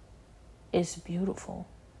 it's beautiful.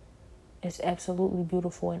 It's absolutely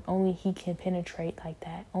beautiful, and only he can penetrate like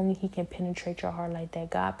that. Only he can penetrate your heart like that.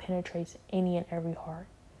 God penetrates any and every heart.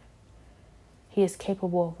 He is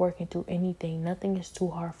capable of working through anything. Nothing is too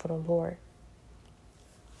hard for the Lord.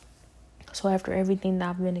 So after everything that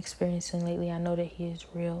I've been experiencing lately, I know that he is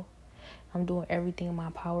real. I'm doing everything in my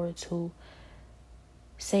power to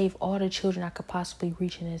save all the children I could possibly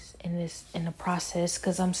reach in the process,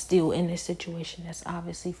 because I'm still in this situation. That's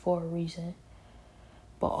obviously for a reason.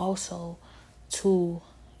 But also to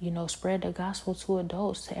spread the gospel to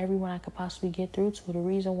adults, to everyone I could possibly get through to. The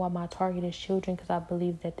reason why my target is children, because I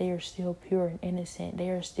believe that they are still pure and innocent. They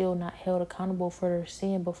are still not held accountable for their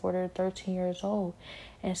sin before they're 13 years old.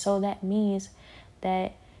 And so that means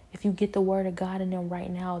that if you get the word of God in them right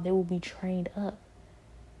now, they will be trained up.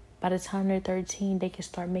 By the time they're 13, they can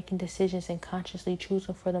start making decisions and consciously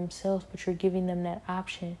choosing for themselves, but you're giving them that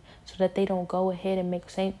option so that they don't go ahead and make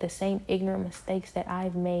the same ignorant mistakes that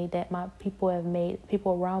I've made, that my people have made,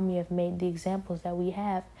 people around me have made, the examples that we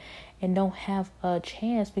have, and don't have a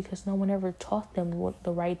chance because no one ever taught them what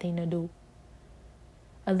the right thing to do.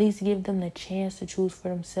 At least give them the chance to choose for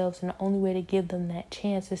themselves, and the only way to give them that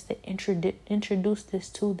chance is to introduce this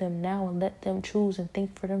to them now and let them choose and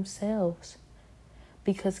think for themselves.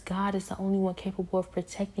 Because God is the only one capable of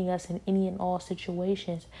protecting us in any and all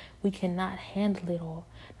situations. We cannot handle it all.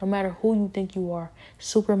 No matter who you think you are,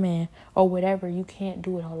 Superman or whatever, you can't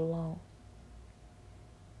do it all alone.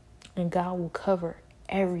 And God will cover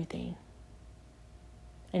everything.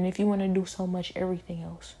 And if you want to do so much, everything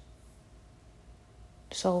else.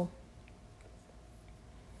 So,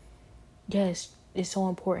 yes, it's so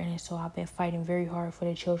important. And so I've been fighting very hard for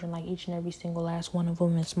the children, like each and every single last one of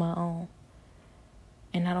them is my own.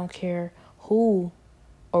 And I don't care who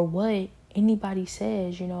or what anybody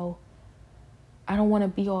says, I don't want to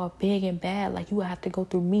be all big and bad like you have to go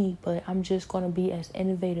through me, but I'm just going to be as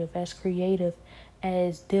innovative, as creative,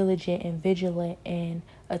 as diligent and vigilant and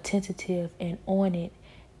attentive and on it,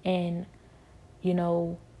 and,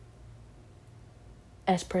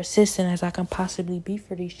 as persistent as I can possibly be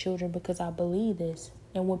for these children, because I believe this.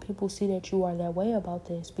 And when people see that you are that way about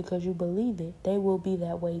this because you believe it, they will be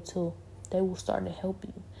that way too. They will start to help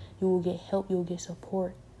you. You will get help. You will get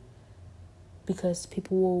support. because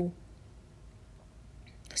people will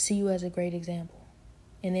see you as a great example,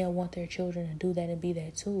 and they'll want their children to do that and be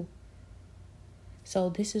that too. So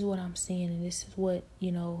this is what I'm seeing, and this is what,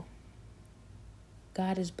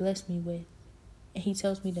 God has blessed me with. And he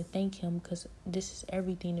tells me to thank him because this is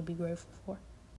everything to be grateful for.